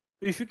understanding.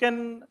 If you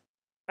can,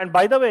 and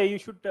by the way, you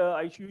should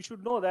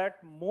know that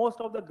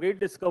most of the great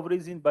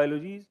discoveries in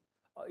biology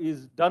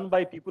is done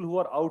by people who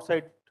are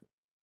outside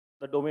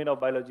the domain of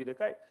biology,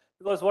 right?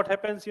 Because what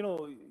happens,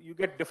 you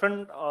get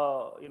different,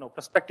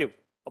 perspective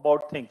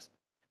about things.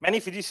 Many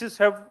physicists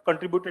have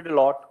contributed a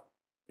lot,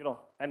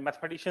 and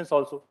mathematicians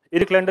also.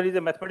 Eric Lander is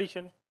a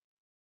mathematician.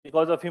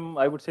 Because of him,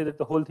 I would say that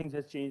the whole thing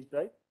has changed,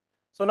 right?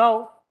 So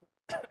now,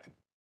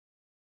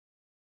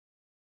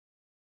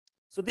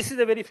 so this is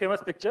a very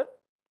famous picture.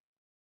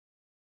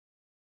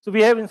 So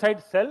we have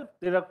inside cell,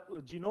 there are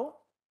genome.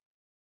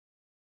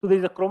 So there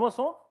is a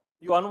chromosome.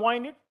 You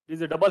unwind it. There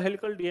is a double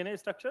helical DNA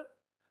structure,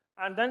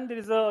 and then there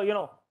is a,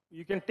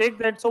 you can take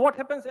that. So what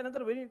happens?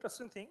 Another very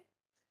interesting thing.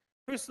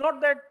 So it's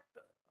not that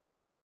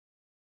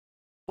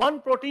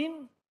one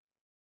protein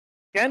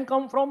can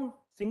come from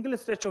single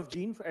stretch of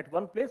genes at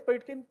one place, but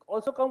it can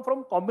also come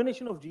from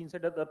combination of genes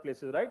at other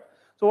places, right?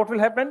 So what will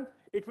happen?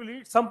 It will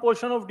eat some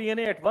portion of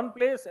DNA at one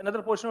place,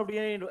 another portion of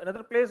DNA in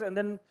another place, and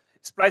then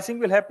splicing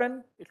will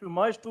happen. It will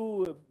merge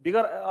to a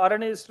bigger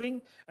RNA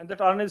string, and that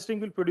RNA string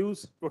will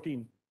produce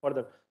protein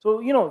further.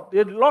 So,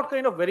 there are a lot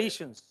kind of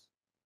variations.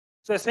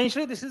 So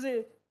essentially, this is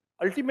a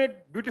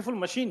ultimate beautiful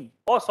machine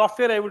or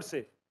software, I would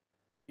say.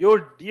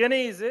 Your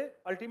DNA is a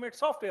ultimate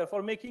software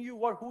for making you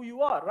who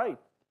you are, right?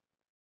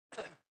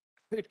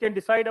 It can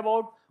decide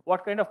about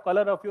what kind of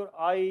color of your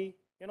eye,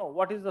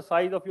 what is the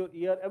size of your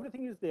ear,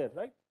 everything is there,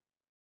 right?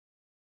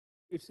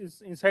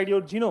 It's inside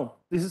your genome.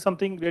 This is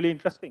something really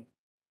interesting.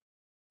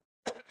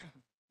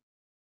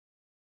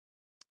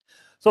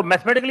 So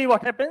mathematically,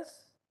 what happens?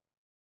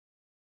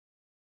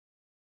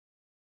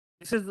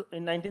 This is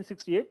in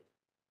 1968.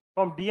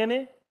 From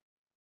DNA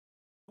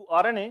to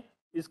RNA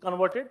is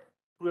converted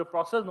through a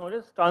process known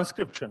as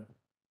transcription.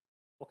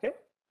 Okay?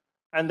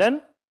 And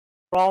then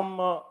from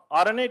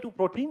RNA to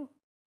protein,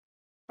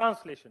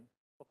 translation.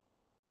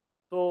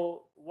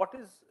 So what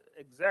is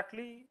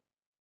exactly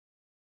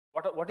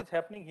what is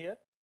happening here?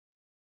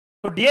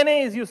 So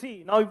DNA is, you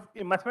see, now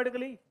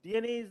mathematically,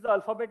 DNA is the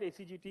alphabet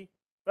ACGT,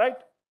 right?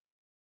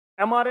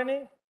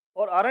 mRNA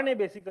or RNA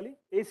basically,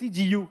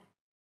 ACGU,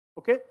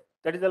 okay?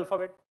 That is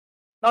alphabet.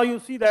 Now you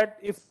see that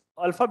if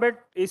alphabet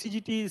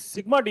ACGT is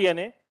sigma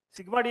DNA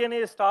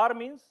star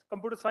means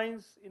computer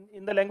science,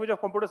 in the language of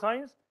computer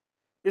science,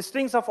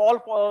 strings of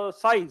all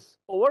size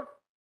over,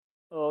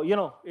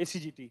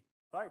 ACGT,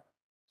 right?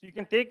 So you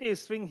can take a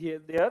string here,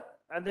 there,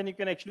 and then you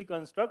can actually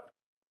construct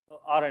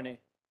RNA.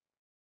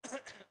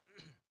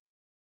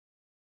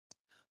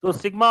 So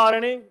sigma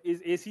RNA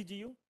is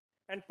ACGU,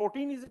 and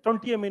protein is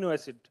 20 amino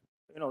acid.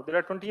 There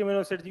are 20 amino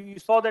acids. You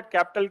saw that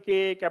capital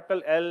K,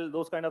 capital L,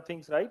 those kind of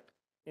things, right?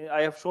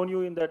 I have shown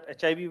you in that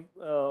HIV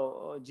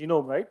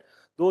genome, right?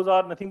 Those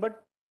are nothing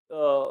but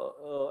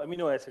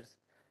amino acids.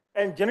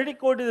 And genetic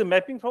code is a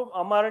mapping from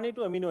mRNA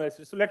to amino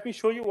acids. So let me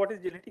show you what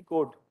is genetic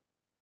code.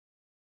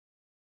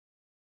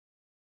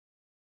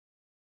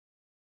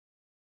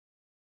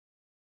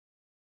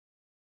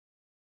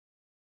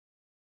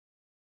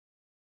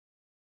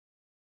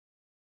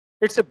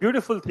 It's a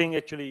beautiful thing,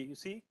 actually, you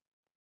see.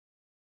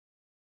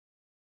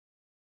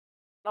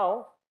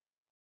 Now,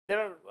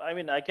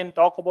 I can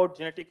talk about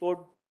genetic code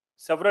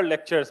several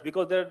lectures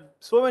because there are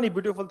so many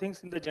beautiful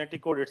things in the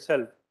genetic code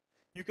itself.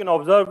 You can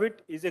observe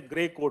it is a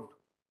gray code.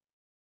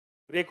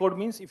 Gray code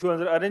means if you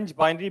arrange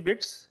binary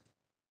bits,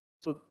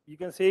 so you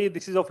can say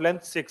this is of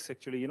length 6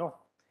 actually,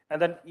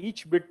 and then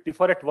each bit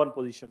differ at one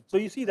position. So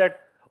you see that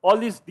all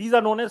these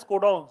are known as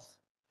codons.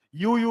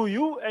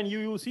 UUU and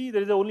UUC,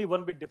 there is only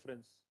 1 bit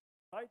difference,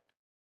 right?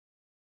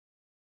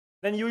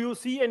 Then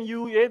UUC and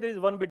UUA, there is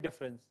 1 bit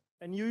difference.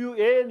 And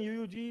UUA and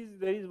UUG,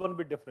 there is 1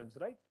 bit difference,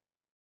 right?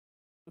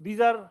 So these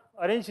are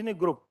arranged in a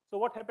group. So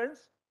what happens?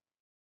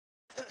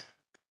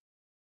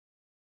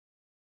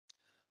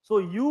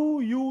 So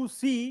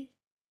UUC,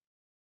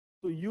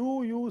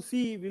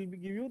 will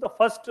give you the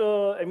first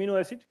amino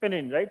acid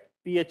penin, right?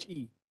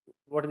 PHE.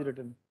 What is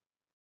written?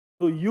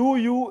 So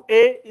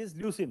UUA is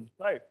leucine,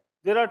 right?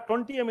 There are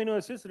 20 amino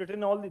acids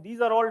written.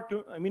 These are all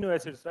amino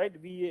acids, right?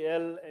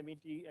 VAL,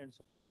 MET, and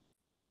so on.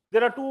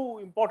 There are two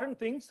important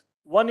things.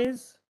 One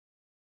is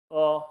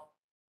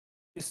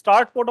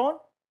start codon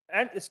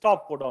and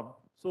stop codon.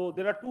 So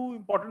there are two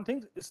important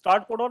things: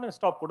 start codon and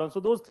stop codon. So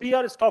those three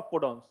are stop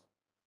codons.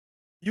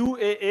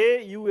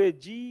 UAA,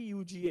 UAG,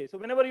 UGA. So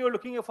whenever you are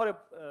looking for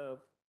a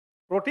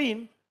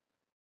protein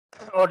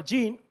or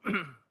gene,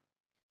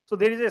 so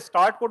there is a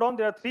start codon.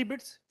 There are 3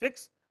 bits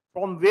fixed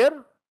from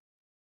where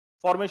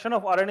formation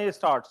of RNA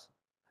starts,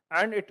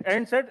 and it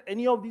ends at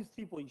any of these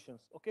 3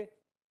 positions. Okay,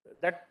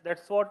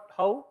 that's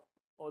how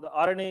the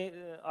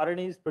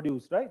RNA is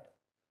produced, right?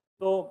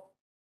 So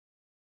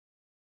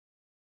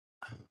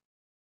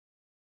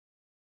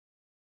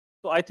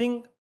So I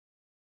think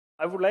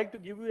I would like to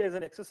give you as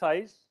an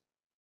exercise.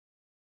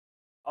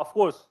 Of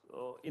course,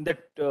 in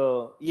that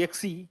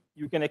EXE,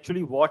 you can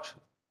actually watch,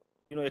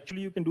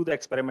 actually you can do the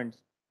experiments.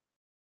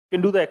 You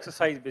can do the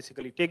exercise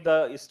basically. Take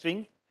the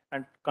string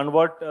and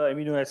convert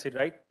amino acid,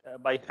 right,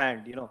 by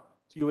hand, so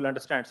you will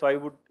understand. So I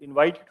would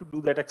invite you to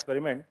do that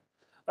experiment,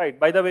 right?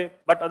 By the way,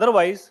 but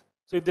otherwise,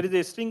 so if there is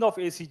a string of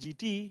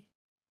ACGT,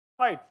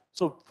 right?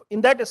 So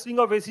in that string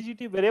of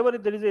ACGT, wherever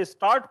there is a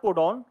start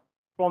codon,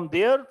 from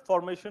there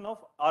formation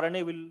of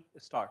RNA will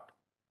start.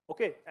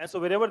 Okay, and so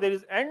wherever there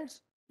is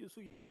ends, so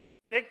you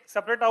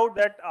separate out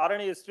that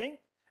RNA string,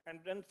 and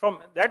then from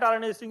that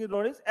RNA string is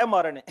known as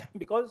mRNA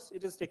because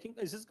it is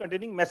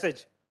containing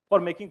message for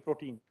making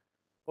protein.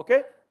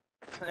 Okay,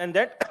 and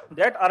that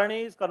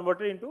RNA is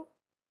converted into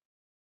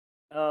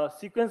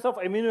sequence of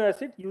amino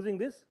acid using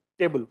this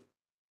table.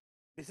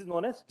 This is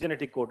known as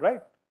genetic code,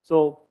 right?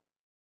 So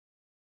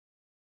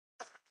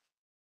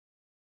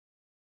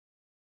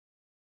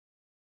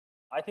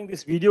I think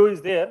this video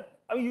is there.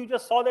 I mean, you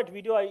just saw that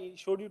video I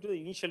showed you to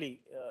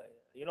initially,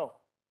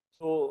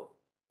 So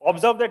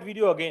observe that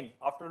video again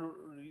after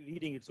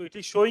reading it. So it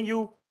is showing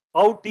you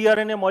how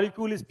tRNA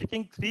molecule is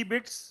picking 3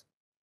 bits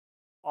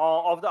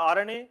of the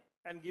RNA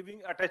and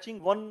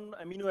attaching one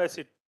amino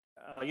acid.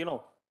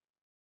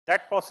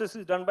 That process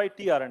is done by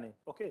tRNA.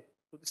 Okay,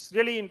 so this is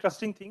really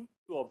interesting thing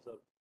to observe.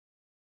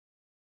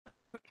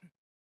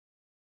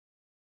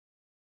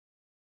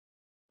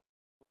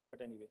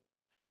 But anyway,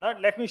 now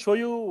let me show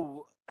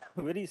you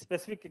a very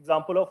specific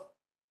example of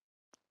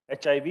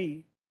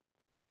HIV.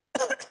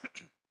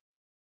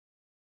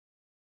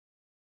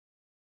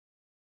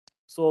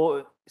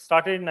 So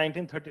started in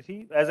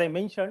 1933, as I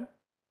mentioned.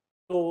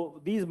 So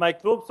these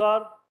microbes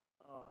are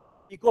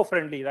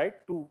eco-friendly, right,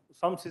 to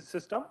some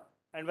system,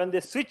 and when they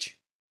switch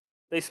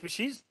the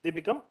species, they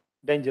become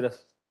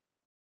dangerous.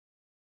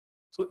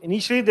 So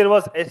initially there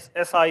was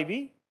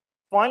SIV.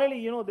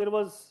 Finally, there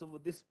was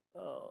this.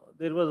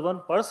 There was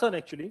one person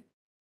actually,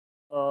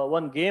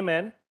 one gay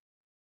man,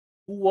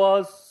 who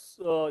was,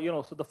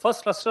 so the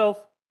first cluster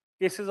of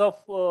cases of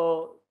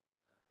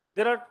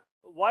there are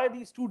why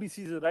these two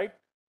diseases, right?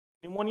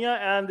 Pneumonia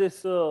and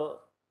this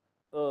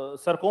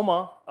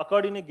sarcoma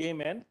occurred in a gay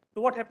man.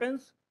 So what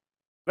happens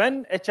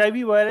when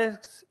HIV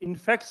virus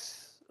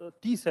infects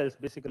T cells,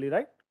 basically,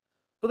 right?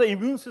 So the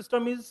immune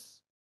system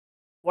is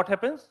what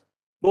happens?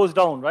 Goes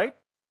down, right?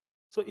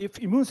 So if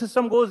immune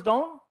system goes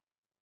down,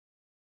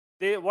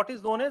 what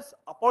is known as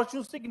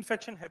opportunistic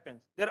infection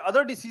happens. There are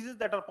other diseases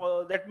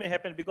that may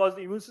happen because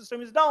the immune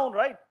system is down,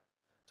 right?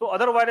 So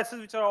other viruses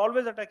which are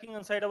always attacking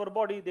inside our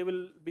body, they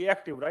will be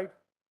active, right?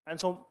 And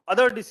so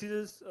other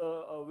diseases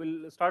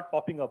will start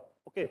popping up.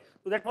 Okay,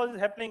 so that was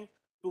happening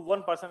to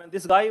one person, and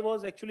this guy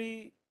was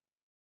actually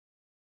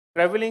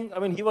traveling. I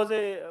mean, he was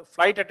a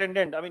flight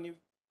attendant. I mean,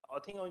 I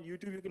think on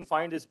YouTube you can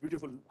find this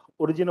beautiful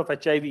origin of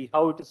HIV,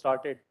 how it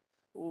started.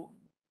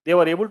 They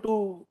were able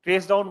to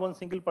trace down one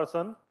single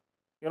person,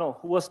 who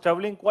was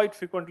traveling quite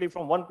frequently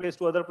from one place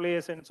to other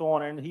place and so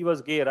on, and he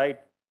was gay, right?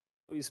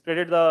 So he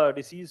spreaded the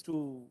disease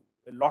to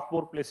a lot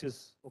more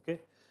places. Okay,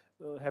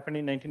 happened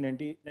in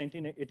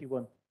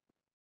 1981.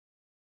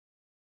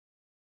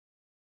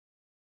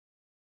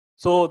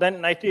 So then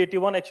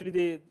 1981,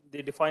 actually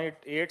they define it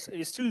AIDS.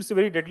 It's a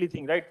very deadly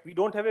thing, right? We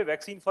don't have a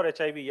vaccine for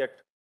HIV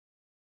yet.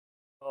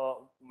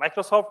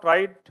 Microsoft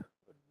tried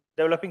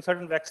developing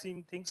certain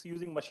vaccine things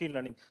using machine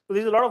learning. So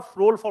there's a lot of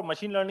role for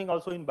machine learning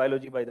also in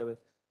biology, by the way.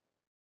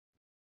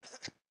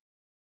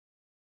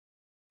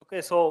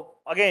 Okay, so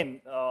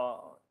again,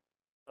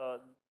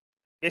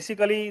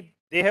 basically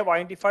they have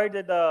identified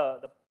that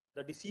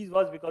the disease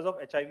was because of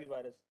HIV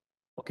virus.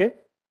 Okay,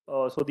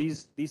 so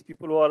these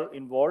people who are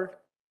involved,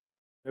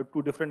 there are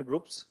 2 different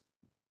groups.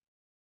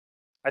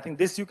 I think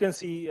this you can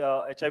see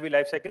HIV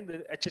life cycle.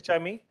 The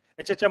HHMI.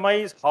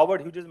 HHMI is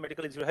Harvard Hughes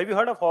Medical Institute. Have you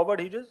heard of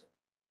Harvard Hughes?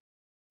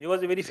 He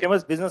was a very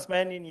famous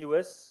businessman in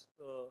US.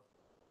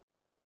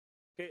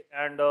 Okay,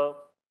 and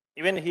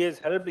even he has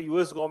helped the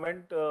US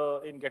government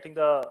in getting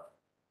the,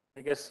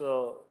 I guess,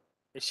 a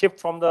ship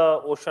from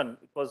the ocean.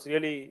 It was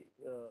really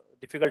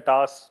difficult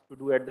task to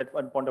do at that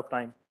one point of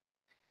time.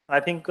 I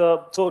think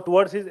so.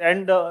 Towards his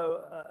end,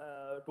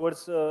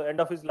 end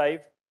of his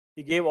life,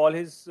 he gave all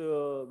his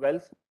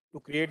wealth to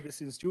create this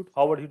institute,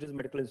 Howard Hughes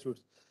Medical Institute.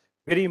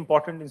 Very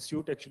important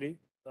institute actually,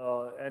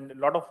 and a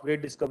lot of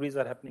great discoveries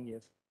are happening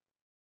here.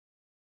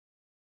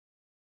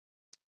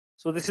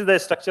 So this is the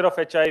structure of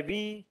HIV.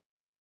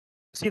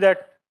 See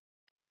that.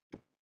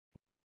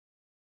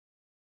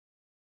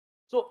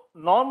 So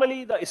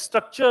normally the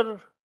structure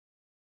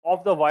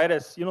of the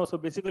virus, so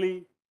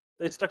basically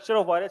the structure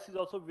of virus is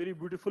also very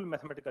beautiful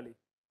mathematically.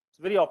 It's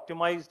very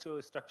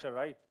optimized structure,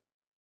 right?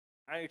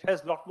 And it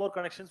has a lot more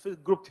connections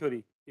with group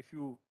theory. If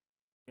you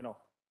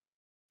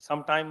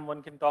sometime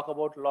one can talk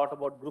about a lot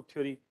about group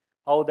theory,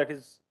 how that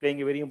is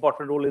playing a very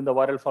important role in the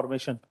viral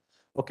formation.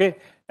 Okay,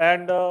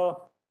 and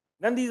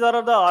then these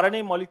are the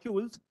RNA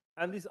molecules,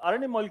 and these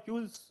RNA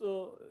molecules.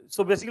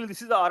 So basically,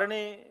 this is the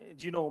RNA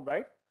genome,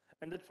 right?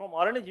 And then from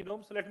RNA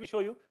genome, so let me show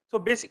you. So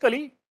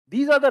basically,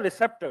 these are the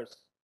receptors.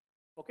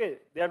 Okay,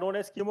 they are known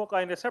as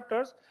chemokine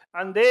receptors,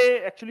 and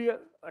they actually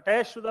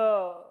attach to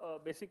the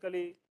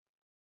basically.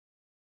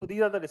 So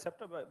these are the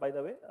receptor, by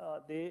the way.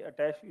 They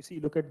attach. You see,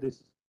 look at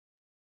this.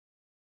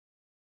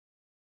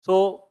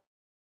 So,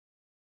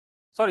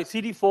 sorry,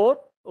 CD4.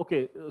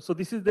 Okay, so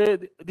this is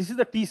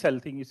the T cell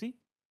thing. You see,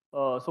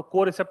 so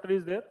co-receptor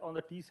is there on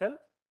the T cell.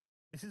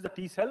 This is the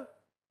T cell,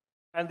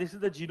 and this is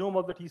the genome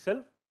of the T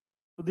cell.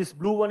 So this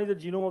blue one is the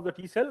genome of the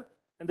T cell,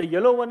 and the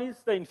yellow one is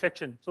the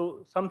infection.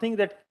 So something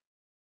that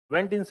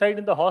went inside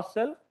in the host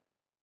cell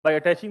by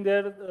attaching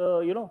their,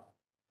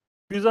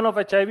 fusion of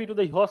HIV to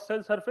the host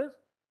cell surface.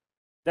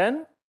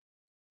 Then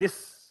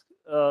this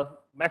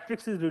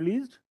matrix is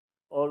released,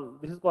 or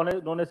this is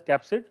known as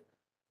capsid,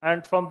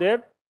 and from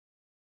there,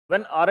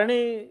 when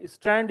RNA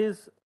strand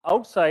is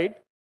outside,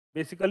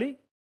 basically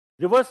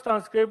reverse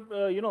transcript,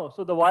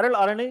 so the viral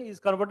RNA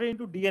is converted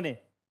into DNA.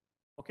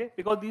 Okay,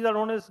 because these are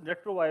known as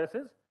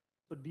retroviruses.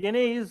 So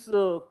DNA is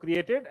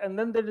created, and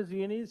then there is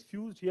DNA is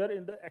fused here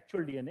in the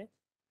actual DNA,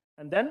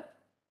 and then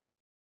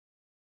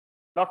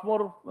lot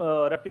more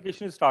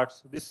replication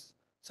starts. This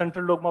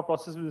central dogma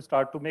process will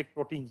start to make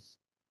proteins.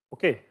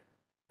 Okay,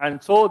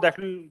 and so that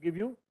will give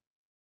you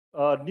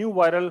new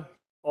viral,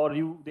 or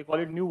they call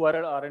it new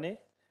viral RNA,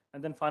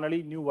 and then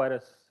finally new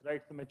virus,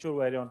 right? The mature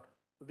virion.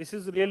 So this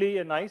is really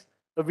a nice.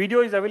 The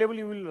video is available.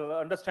 You will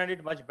understand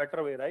it much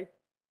better way, right?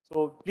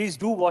 So please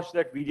do watch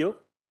that video.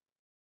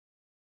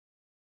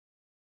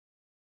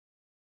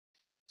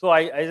 So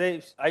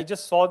I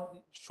just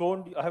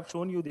I have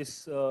shown you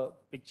this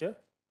picture.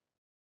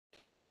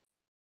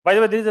 By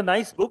the way, there is a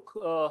nice book,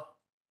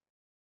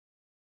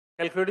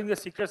 Calculating the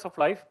Secrets of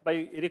Life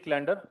by Eric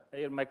Lander,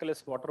 Michael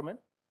S. Waterman.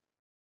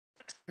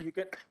 You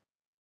can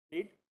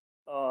read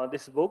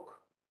this book.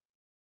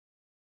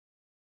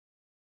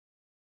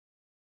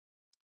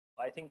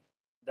 I think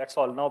that's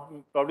all.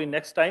 Now, probably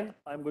next time,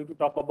 I'm going to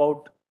talk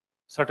about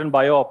certain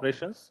bio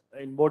operations.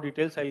 In more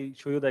details, I'll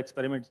show you the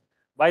experiments.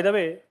 By the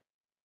way,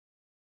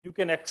 you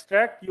can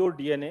extract your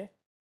DNA.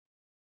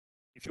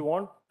 If you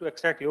want to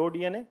extract your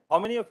DNA, how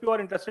many of you are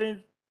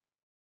interested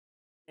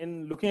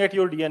in looking at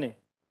your DNA?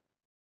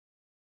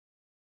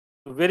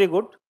 Very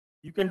good.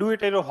 You can do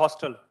it at your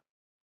hostel.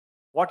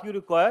 What you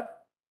require?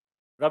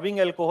 Rubbing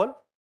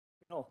alcohol.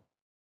 No.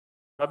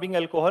 Rubbing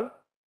alcohol.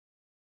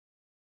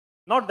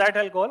 Not that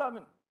alcohol. I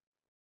mean,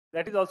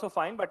 that is also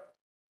fine, but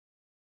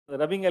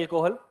rubbing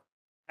alcohol,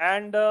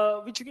 and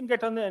which you can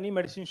get on any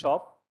medicine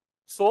shop.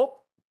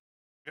 Soap,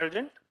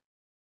 detergent,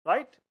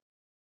 right?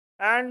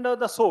 And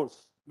the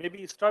source.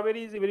 Maybe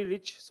strawberry is a very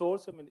rich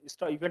source. I mean,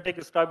 you can take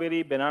a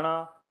strawberry,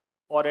 banana,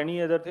 or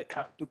any other thing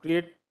to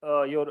create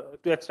to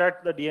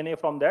extract the DNA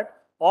from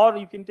that, or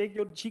you can take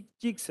your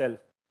cheek cell.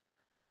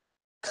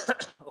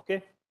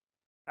 Okay,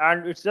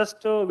 and it's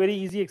just a very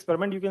easy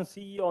experiment. You can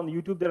see on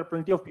YouTube there are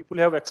plenty of people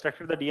who have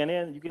extracted the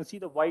DNA, and you can see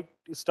the white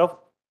stuff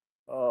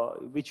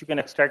which you can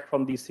extract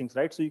from these things,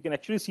 right? So you can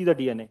actually see the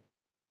DNA.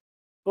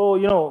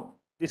 So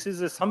this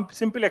is some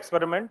simple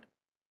experiment.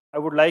 I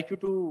would like you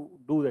to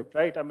do that,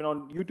 right? I mean,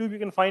 on YouTube you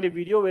can find a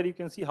video where you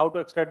can see how to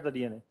extract the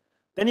DNA.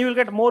 Then you will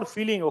get more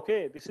feeling.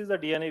 Okay, this is the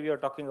DNA we are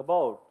talking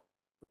about.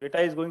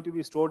 Data is going to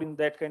be stored in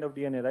that kind of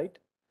DNA, right?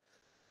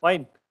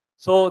 Fine.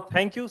 So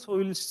thank you. So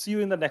we'll see you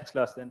in the next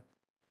class then.